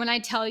 21. And when I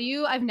tell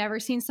you, I've never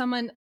seen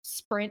someone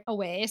sprint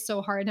away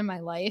so hard in my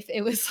life.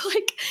 It was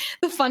like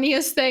the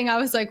funniest thing. I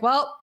was like,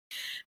 well,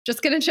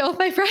 just gonna chill with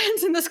my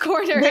friends in this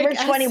corner. They were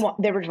 21.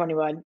 They were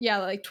 21. Yeah,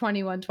 like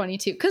 21,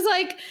 22. Cause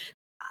like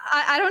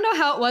I don't know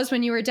how it was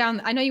when you were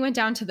down. I know you went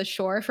down to the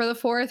shore for the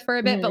fourth for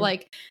a bit, but Mhm.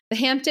 like the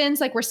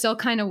Hamptons, like were still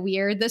kind of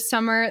weird this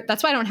summer.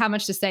 That's why I don't have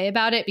much to say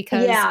about it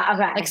because Yeah,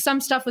 like okay. some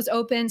stuff was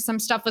open, some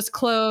stuff was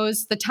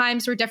closed. The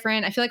times were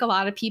different. I feel like a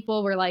lot of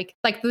people were like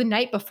the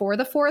night before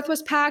the fourth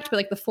was packed, but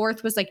like the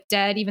fourth was like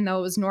dead, even though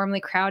it was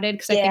normally crowded.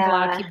 Cause I think a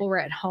lot of Yeah. people were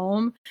at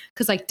home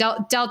because like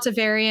Delta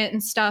variant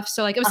and stuff.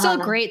 So like it was still a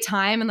Uh-huh. great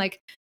time. And like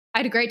I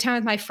had a great time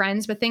with my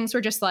friends, but things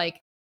were just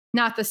like,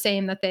 not the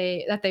same that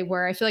they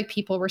were. I feel like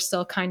people were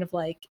still kind of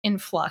like in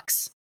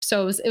flux.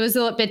 So it was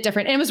a little bit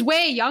different. And it was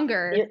way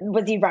younger.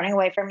 Was he running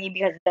away from you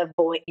because of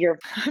the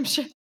I'm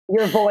sure.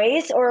 your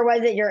voice, or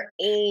was it your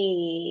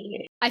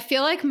age? I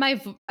feel like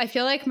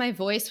my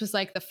voice was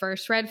like the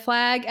first red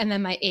flag and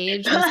then my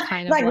age was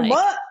kind of Like like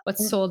what? what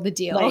sold the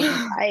deal. Like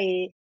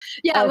I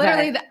Yeah, okay.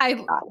 literally I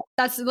Got it.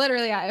 that's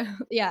literally I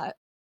yeah,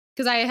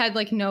 because I had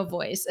like no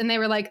voice. And they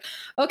were like,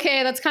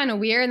 okay, that's kind of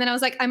weird. And then I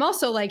was like, I'm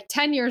also like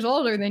 10 years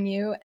older than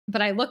you,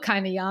 but I look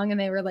kind of young. And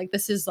they were like,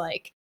 this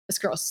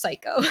girl's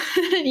psycho,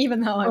 even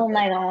though I Oh really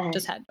my god.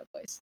 just had no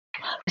voice.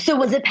 So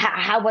was it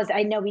how was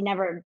I know we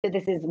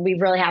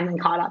really haven't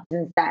caught up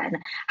since then.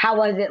 How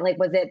was it? Like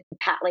was it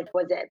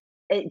was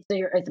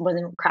it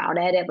wasn't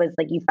crowded. It was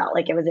like you felt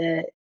like it was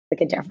a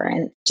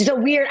different just a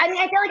weird. I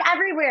mean, I feel like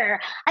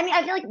everywhere. I mean,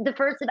 I feel like the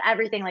first of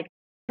everything, like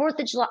 4th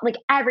of July, like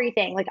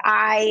everything. Like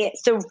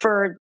so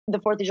for the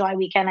 4th of July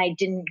weekend, I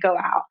didn't go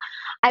out.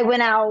 I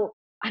went out,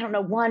 I don't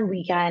know, one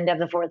weekend of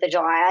the 4th of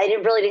July. I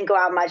didn't go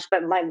out much,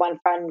 but my one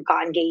friend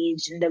got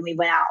engaged, and then we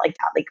went out like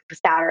that, like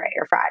Saturday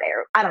or Friday,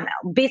 or I don't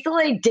know.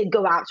 Basically, I did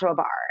go out to a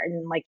bar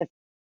and like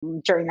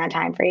during that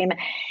time frame,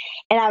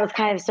 and I was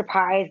kind of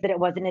surprised that it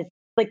wasn't as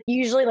like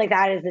usually like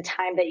that is the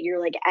time that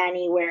you're like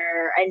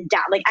anywhere and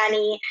down like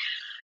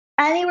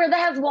anywhere that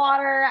has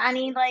water,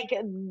 any like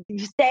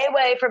stay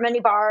away from any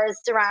bars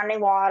surrounding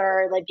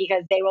water, like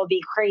because they will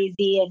be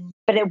crazy. And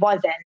but it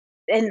wasn't,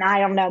 and I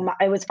don't know,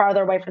 it was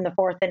farther away from the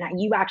fourth, and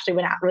you actually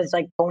went out was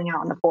like going out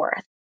on the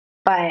fourth,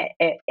 but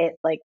it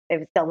like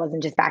it still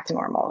wasn't just back to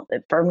normal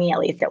for me, at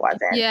least it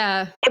wasn't.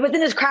 Yeah. It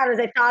wasn't as crowded as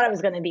I thought it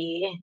was going to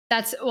be.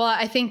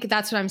 I think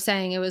that's what I'm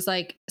saying. It was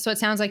like, so it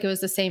sounds like it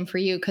was the same for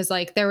you. Cause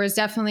like there was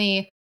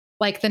definitely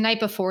like the night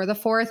before the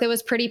 4th, it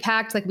was pretty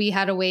packed. Like we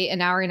had to wait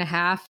an hour and a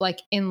half, like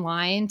in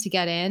line to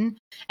get in.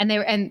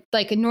 And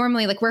like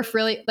normally, like we're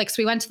really like,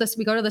 so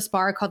we go to this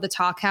bar called the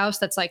Talk House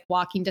that's like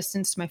walking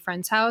distance to my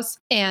friend's house.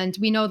 And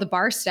we know the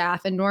bar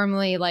staff. And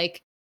normally, like,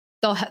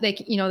 they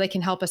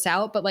can help us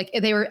out. But like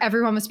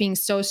everyone was being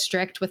so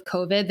strict with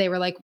COVID. They were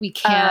like, we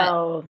can't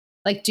Oh,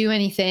 like do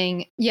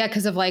anything. Yeah,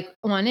 because of like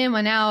one in,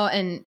 one out,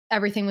 and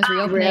everything was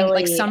reopening.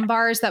 Like really? some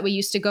bars that we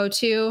used to go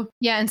to,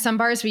 yeah, and some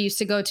bars we used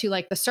to go to,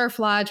 like the Surf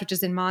Lodge, which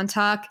is in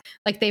Montauk,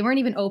 like they weren't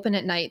even open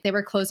at night. They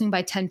were closing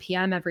by 10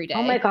 p.m. every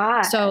Oh my day.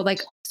 God. So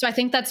I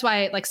think that's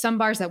why like some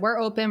bars that were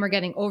open were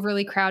getting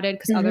overly crowded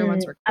because other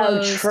ones were Oh,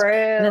 closed.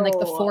 And then like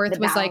the true. The 4th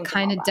was like balance of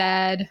kind all of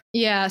that. dead.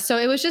 Yeah. So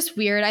it was just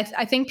weird.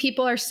 I think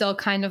people are still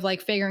kind of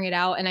like figuring it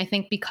out. And I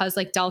think because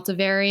like Delta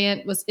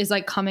variant is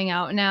like coming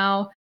out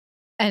now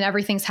and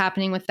everything's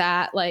happening with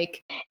that,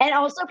 like, And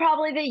also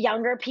probably the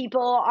younger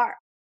people are,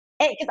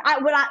 because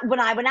when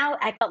I went out,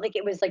 I felt like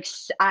it was like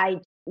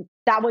I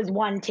that was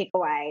one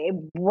takeaway.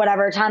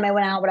 Whatever time I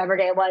went out, whatever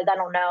day it was, I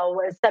don't know.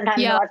 Was sometimes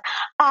it yeah. was.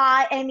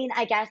 I mean,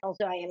 I guess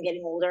also I am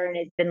getting older, and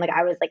it's been like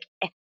I was like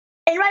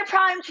in my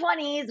prime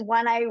 20s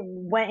when I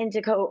went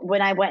into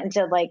when I went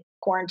into like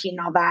quarantine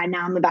and all that.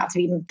 Now I'm about to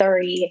be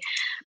 30,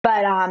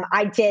 but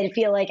I did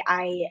feel like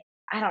I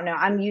don't know.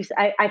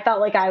 I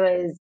felt like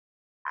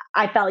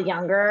I felt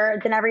younger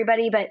than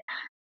everybody, but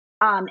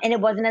and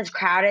it wasn't as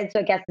crowded. So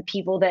I guess the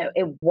people that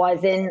it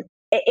wasn't,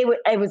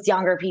 it was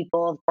younger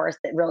people, of course,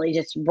 that really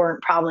just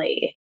weren't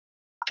probably,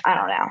 I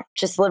don't know,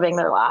 just living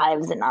their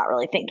lives and not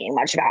really thinking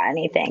much about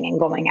anything and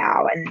going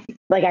out. And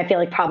like, I feel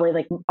like probably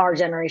like our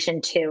generation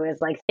too is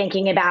like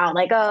thinking about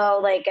like, oh,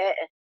 like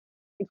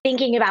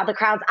thinking about the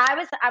crowds.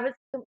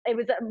 It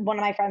was one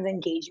of my friend's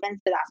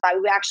engagements, so that's why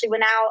we actually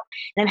went out.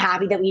 And I'm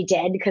happy that we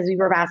did because we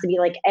were about to be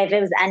like, if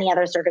it was any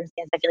other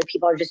circumstance, I feel like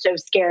people are just so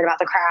scared about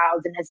the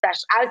crowds. And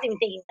especially, I was even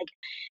thinking like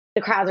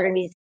the crowds are going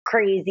to be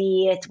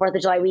crazy. It's 4th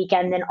of July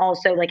weekend. Then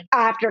also like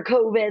after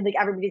COVID, like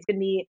everybody's going to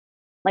be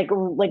like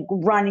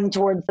running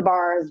towards the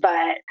bars,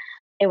 but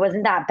it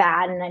wasn't that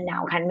bad. And then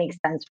now it kind of makes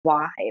sense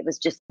why it was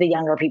just the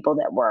younger people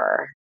that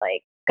were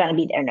like going to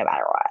be there no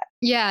matter what.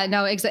 Yeah,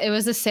 no, it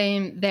was the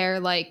same there.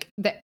 Like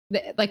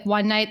like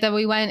one night that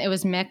we went, it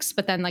was mixed,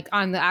 but then like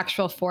on the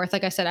actual 4th,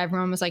 like I said,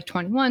 everyone was like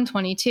 21,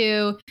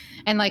 22.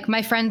 And like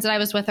my friends that I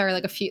was with are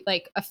like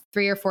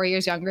 3 or 4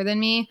 years younger than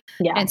me.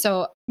 Yeah. And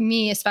so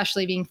me,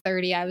 especially being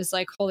 30, I was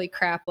like, holy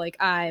crap, like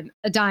I'm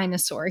a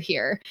dinosaur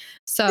here.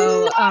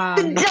 So, Not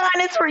the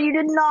dinosaur. You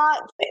did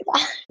not say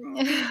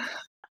at that.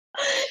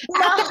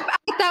 No.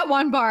 that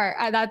one bar,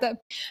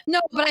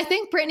 no, but I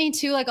think Brittany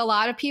too, like a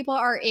lot of people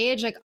our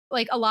age,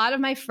 like a lot of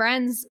my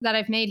friends that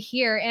I've made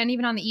here and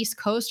even on the East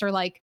Coast are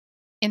like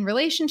in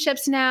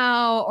relationships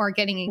now or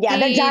getting Yeah,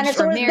 the engaged or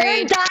dinosaurs. They're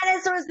married.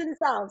 dinosaurs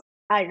themselves.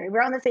 I agree.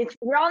 We're on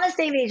the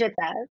same age with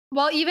that.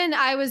 Well, even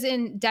I was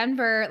in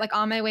Denver, like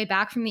on my way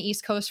back from the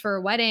East Coast for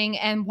a wedding.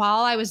 And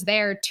while I was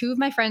there, 2 of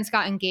my friends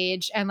got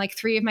engaged, and like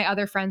 3 of my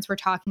other friends were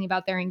talking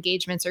about their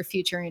engagements or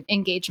future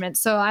engagements.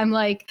 So I'm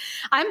like,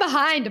 I'm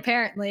behind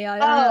apparently. I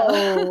don't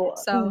know. Oh,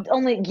 So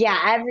only yeah.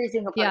 Every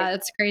single person. yeah,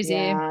 it's crazy.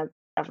 Yeah,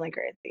 definitely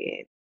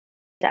crazy.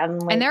 And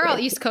Definitely they're all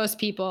crazy. East Coast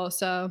people.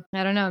 So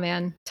I don't know,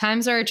 man.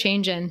 Times are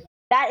changing.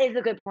 That is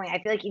a good point. I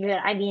feel like even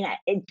I mean,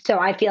 so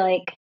I feel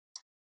like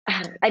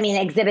I mean,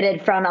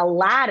 exhibited from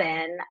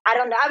Aladdin. I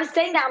don't know. I was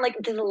saying that, I'm like,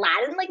 does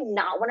Aladdin like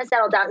not want to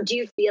settle down? Do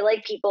you feel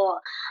like people?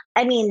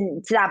 I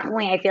mean, to that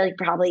point, I feel like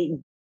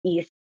probably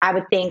East. I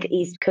would think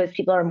East Coast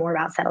people are more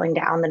about settling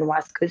down than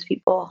West Coast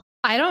people.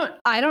 I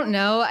don't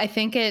know. I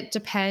think it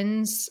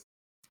depends.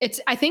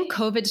 I think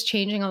COVID's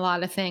changing a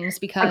lot of things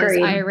because I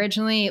Agreed.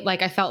 originally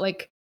like I felt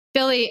like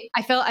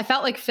I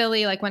felt like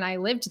Philly like when I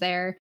lived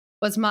there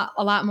was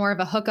a lot more of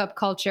a hookup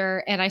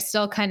culture, and I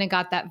still kind of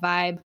got that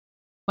vibe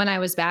when I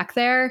was back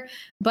there.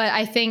 But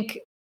I think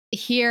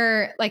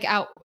here, like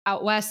out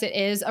west, it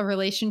is a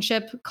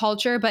relationship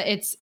culture, but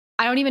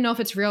I don't even know if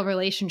it's real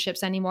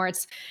relationships anymore.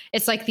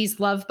 It's like these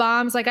love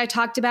bombs, like I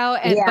talked about.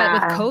 But with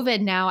Yeah.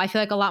 COVID now, I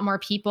feel like a lot more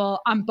people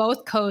on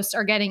both coasts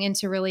are getting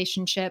into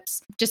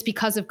relationships just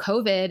because of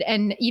COVID.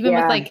 And even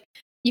with Yeah. like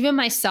even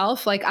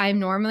myself, like I'm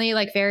normally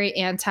like very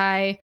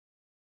anti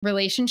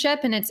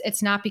relationship, and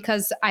it's not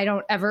because I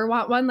don't ever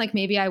want one, like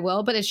maybe I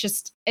will, but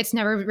it's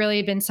never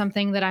really been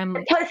something that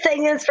Put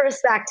things in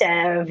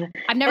perspective.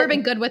 I've never It-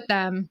 been good with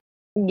them.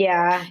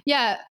 yeah.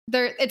 Yeah,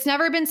 it's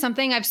never been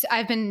something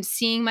I've been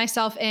seeing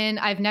myself in.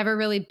 I've never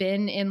really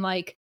been in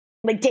like,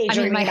 Like I mean,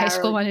 daydreaming my high about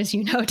school it. one, as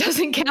you know,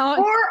 doesn't count.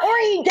 Or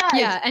he does.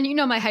 Yeah, and you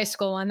know my high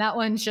school one, that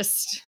one's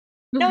just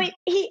No,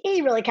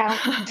 he really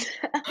counts.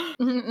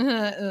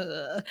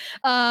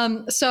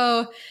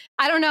 so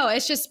I don't know.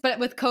 It's just, but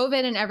with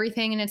COVID and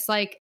everything, and it's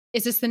like,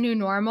 is this the new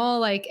normal?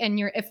 Like, and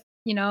if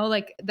you know,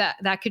 like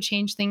that could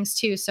change things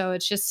too. So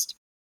it's just,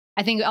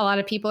 I think a lot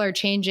of people are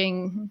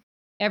changing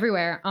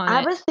everywhere on it.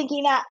 I was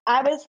thinking that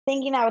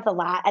with a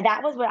lot.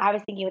 That was what I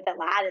was thinking with a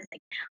lot. Is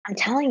like I'm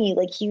telling you,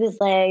 like he was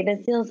like,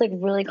 this feels like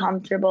really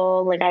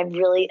comfortable. Like I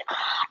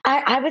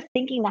was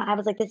thinking that I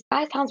was like, this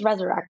guy sounds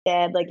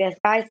resurrected. Like this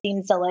guy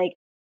seems to like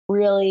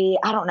really,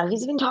 I don't know.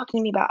 He's been talking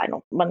to me about, I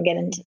don't want to get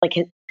into like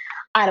his,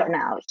 I don't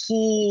know.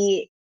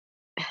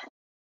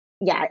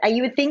 Yeah,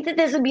 you would think that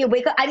this would be a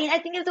wake up. I mean, I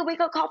think it's a wake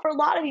up call for a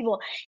lot of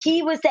people.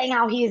 He was saying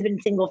how he has been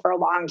single for a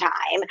long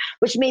time,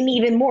 which made me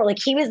even more like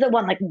he was the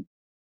one like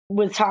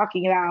was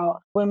talking about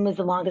when was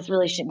the longest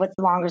relationship, what's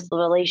the longest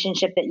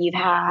relationship that you've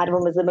had,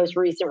 when was the most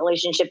recent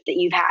relationship that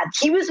you've had.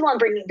 He was the one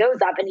bringing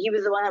those up, and he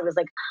was the one that was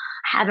like,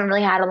 I haven't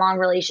really had a long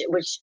relationship,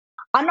 which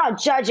I'm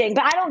not judging,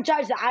 but I don't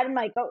judge that. I'm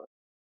like, oh,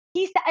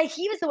 he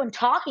was the one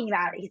talking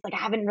about it. He's like, I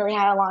haven't really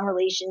had a long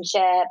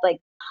relationship. Like,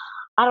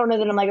 I don't know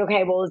that I'm like,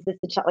 okay, well, is this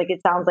like,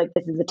 it sounds like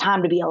this is the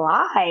time to be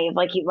alive.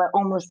 Like, you were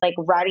almost like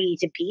ready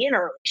to be in a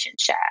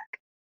relationship,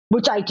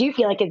 which I do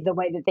feel like is the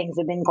way that things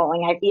have been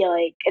going. I feel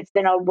like it's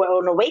been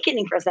an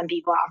awakening for some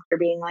people after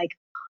being like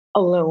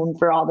alone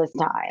for all this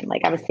time.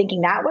 Like, I was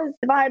thinking that was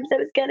the vibes I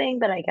was getting,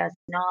 but I guess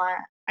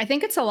not. I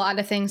think it's a lot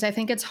of things. I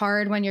think it's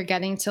hard when you're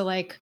getting to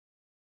like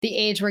the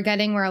age we're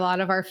getting where a lot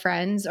of our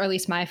friends, or at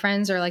least my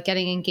friends, are like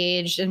getting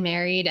engaged and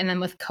married. And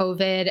then with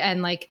COVID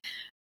and like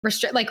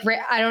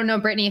I don't know,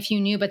 Brittany, if you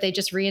knew, but they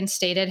just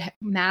reinstated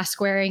mask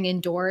wearing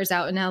indoors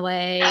out in LA.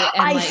 And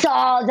I like,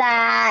 saw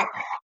that.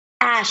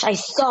 Ash, I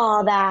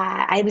saw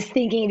that. I was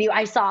thinking of you.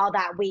 I saw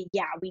that. We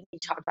need to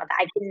talk about that.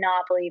 I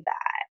cannot believe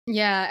that.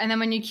 yeah. And then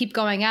when you keep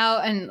going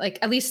out and like,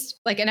 at least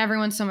like, and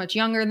everyone's so much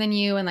younger than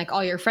you and like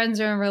all your friends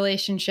are in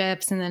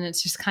relationships. And then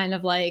it's just kind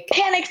of like,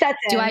 panic sets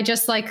in. Do I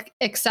just like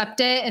accept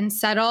it and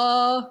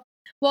settle?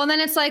 Well, and then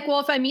it's like, well,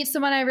 if I meet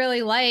someone I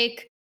really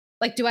like,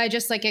 do I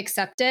just like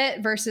accept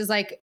it versus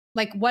like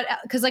what?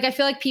 Cause like, I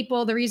feel like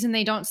people, the reason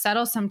they don't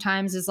settle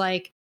sometimes is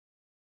like,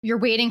 you're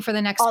waiting for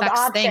the next All the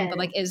best thing, options. but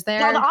like, is All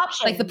there the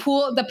options. like the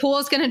pool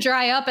is going to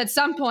dry up at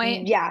some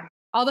point. Yeah.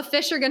 All the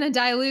fish are going to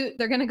dilute.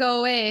 They're going to go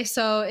away.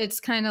 So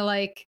it's kind of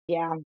like,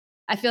 Yeah.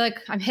 I feel like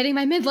I'm hitting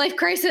my midlife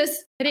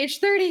crisis at age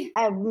 30.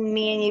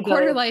 Me and you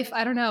Quarter both. life.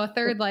 I don't know. A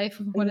third life.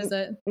 What is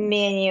it?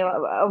 Me and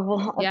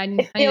you. Yeah, I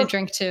need a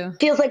drink too.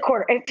 Feels like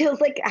quarter. It feels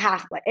like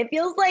half. It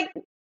feels like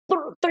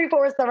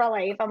 3/4 of our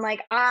life. I'm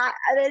like,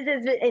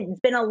 it's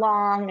been a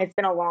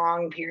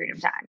long period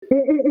of time.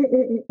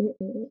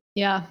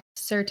 Yeah,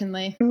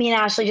 certainly. Me and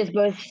Ashley just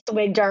both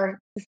swigged our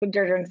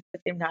drinks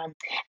at the same time.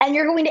 And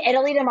you're going to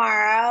Italy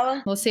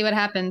tomorrow. We'll see what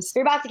happens.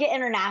 You're about to get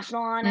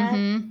international on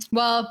us.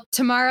 Well,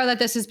 tomorrow that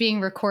this is being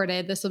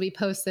recorded, this will be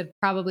posted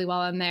probably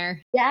while I'm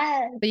there.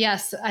 Yes. But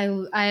yes,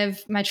 I have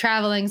my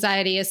travel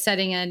anxiety is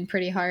setting in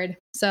pretty hard.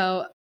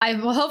 So I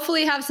will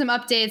hopefully have some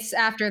updates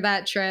after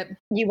that trip.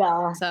 You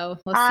will. So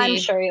we'll see. I'm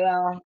sure you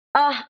will.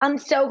 Oh, I'm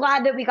so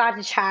glad that we got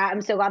to chat.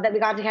 I'm so glad that we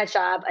got to catch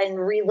up and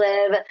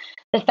relive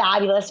the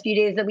fabulous few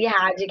days that we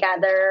had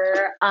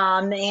together.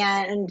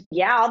 And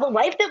yeah, all the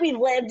life that we've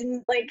lived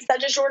in like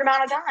such a short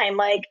amount of time.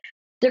 Like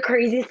the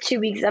craziest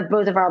 2 weeks of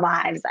both of our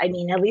lives. I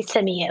mean, at least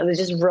to me, it was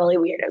just really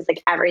weird. It was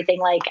like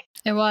everything like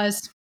it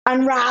was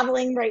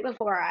unraveling right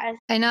before us.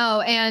 I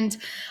know. And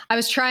I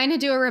was trying to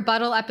do a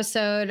rebuttal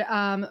episode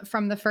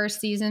from the first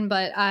season,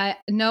 but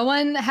no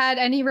one had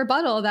any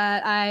rebuttal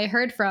that I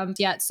heard from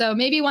yet. So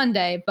maybe one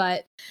day,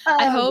 but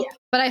I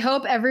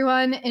hope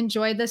everyone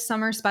enjoyed this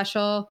summer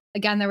special.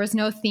 Again, there was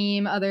no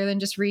theme other than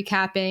just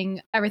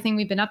recapping everything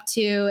we've been up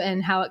to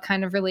and how it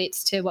kind of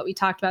relates to what we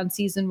talked about in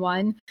season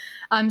 1.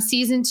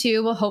 Season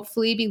 2 will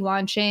hopefully be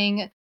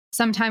launching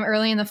sometime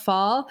early in the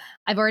fall.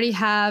 I've already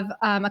have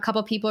a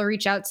couple people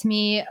reach out to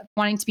me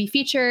wanting to be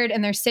featured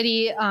in their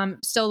city,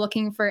 still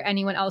looking for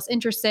anyone else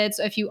interested.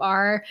 So if you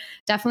are,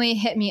 definitely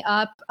hit me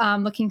up.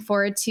 Looking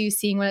forward to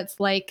seeing what it's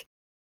like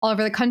all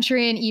over the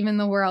country and even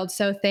the world.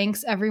 So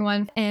thanks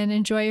everyone and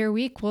enjoy your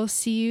week. We'll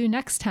see you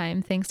next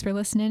time. Thanks for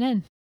listening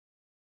in.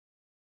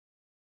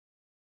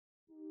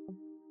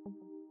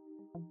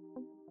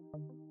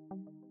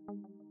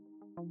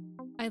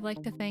 I'd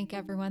like to thank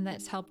everyone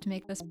that's helped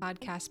make this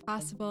podcast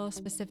possible,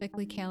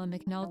 specifically Kayla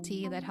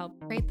McNulty that helped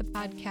create the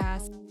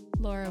podcast,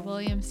 Laura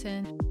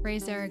Williamson, Ray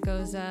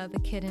Zaragoza, The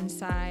Kid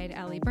Inside,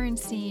 Ellie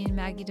Bernstein,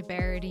 Maggie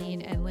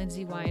DeBaradine, and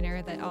Lindsay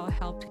Weiner that all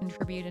helped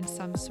contribute in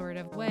some sort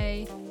of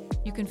way.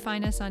 You can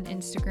find us on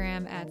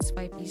Instagram at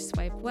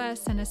SwipeEastSwipeWest.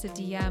 Send us a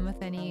DM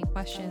with any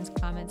questions,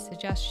 comments,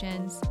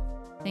 suggestions.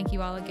 Thank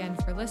you all again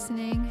for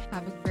listening.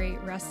 Have a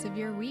great rest of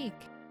your week.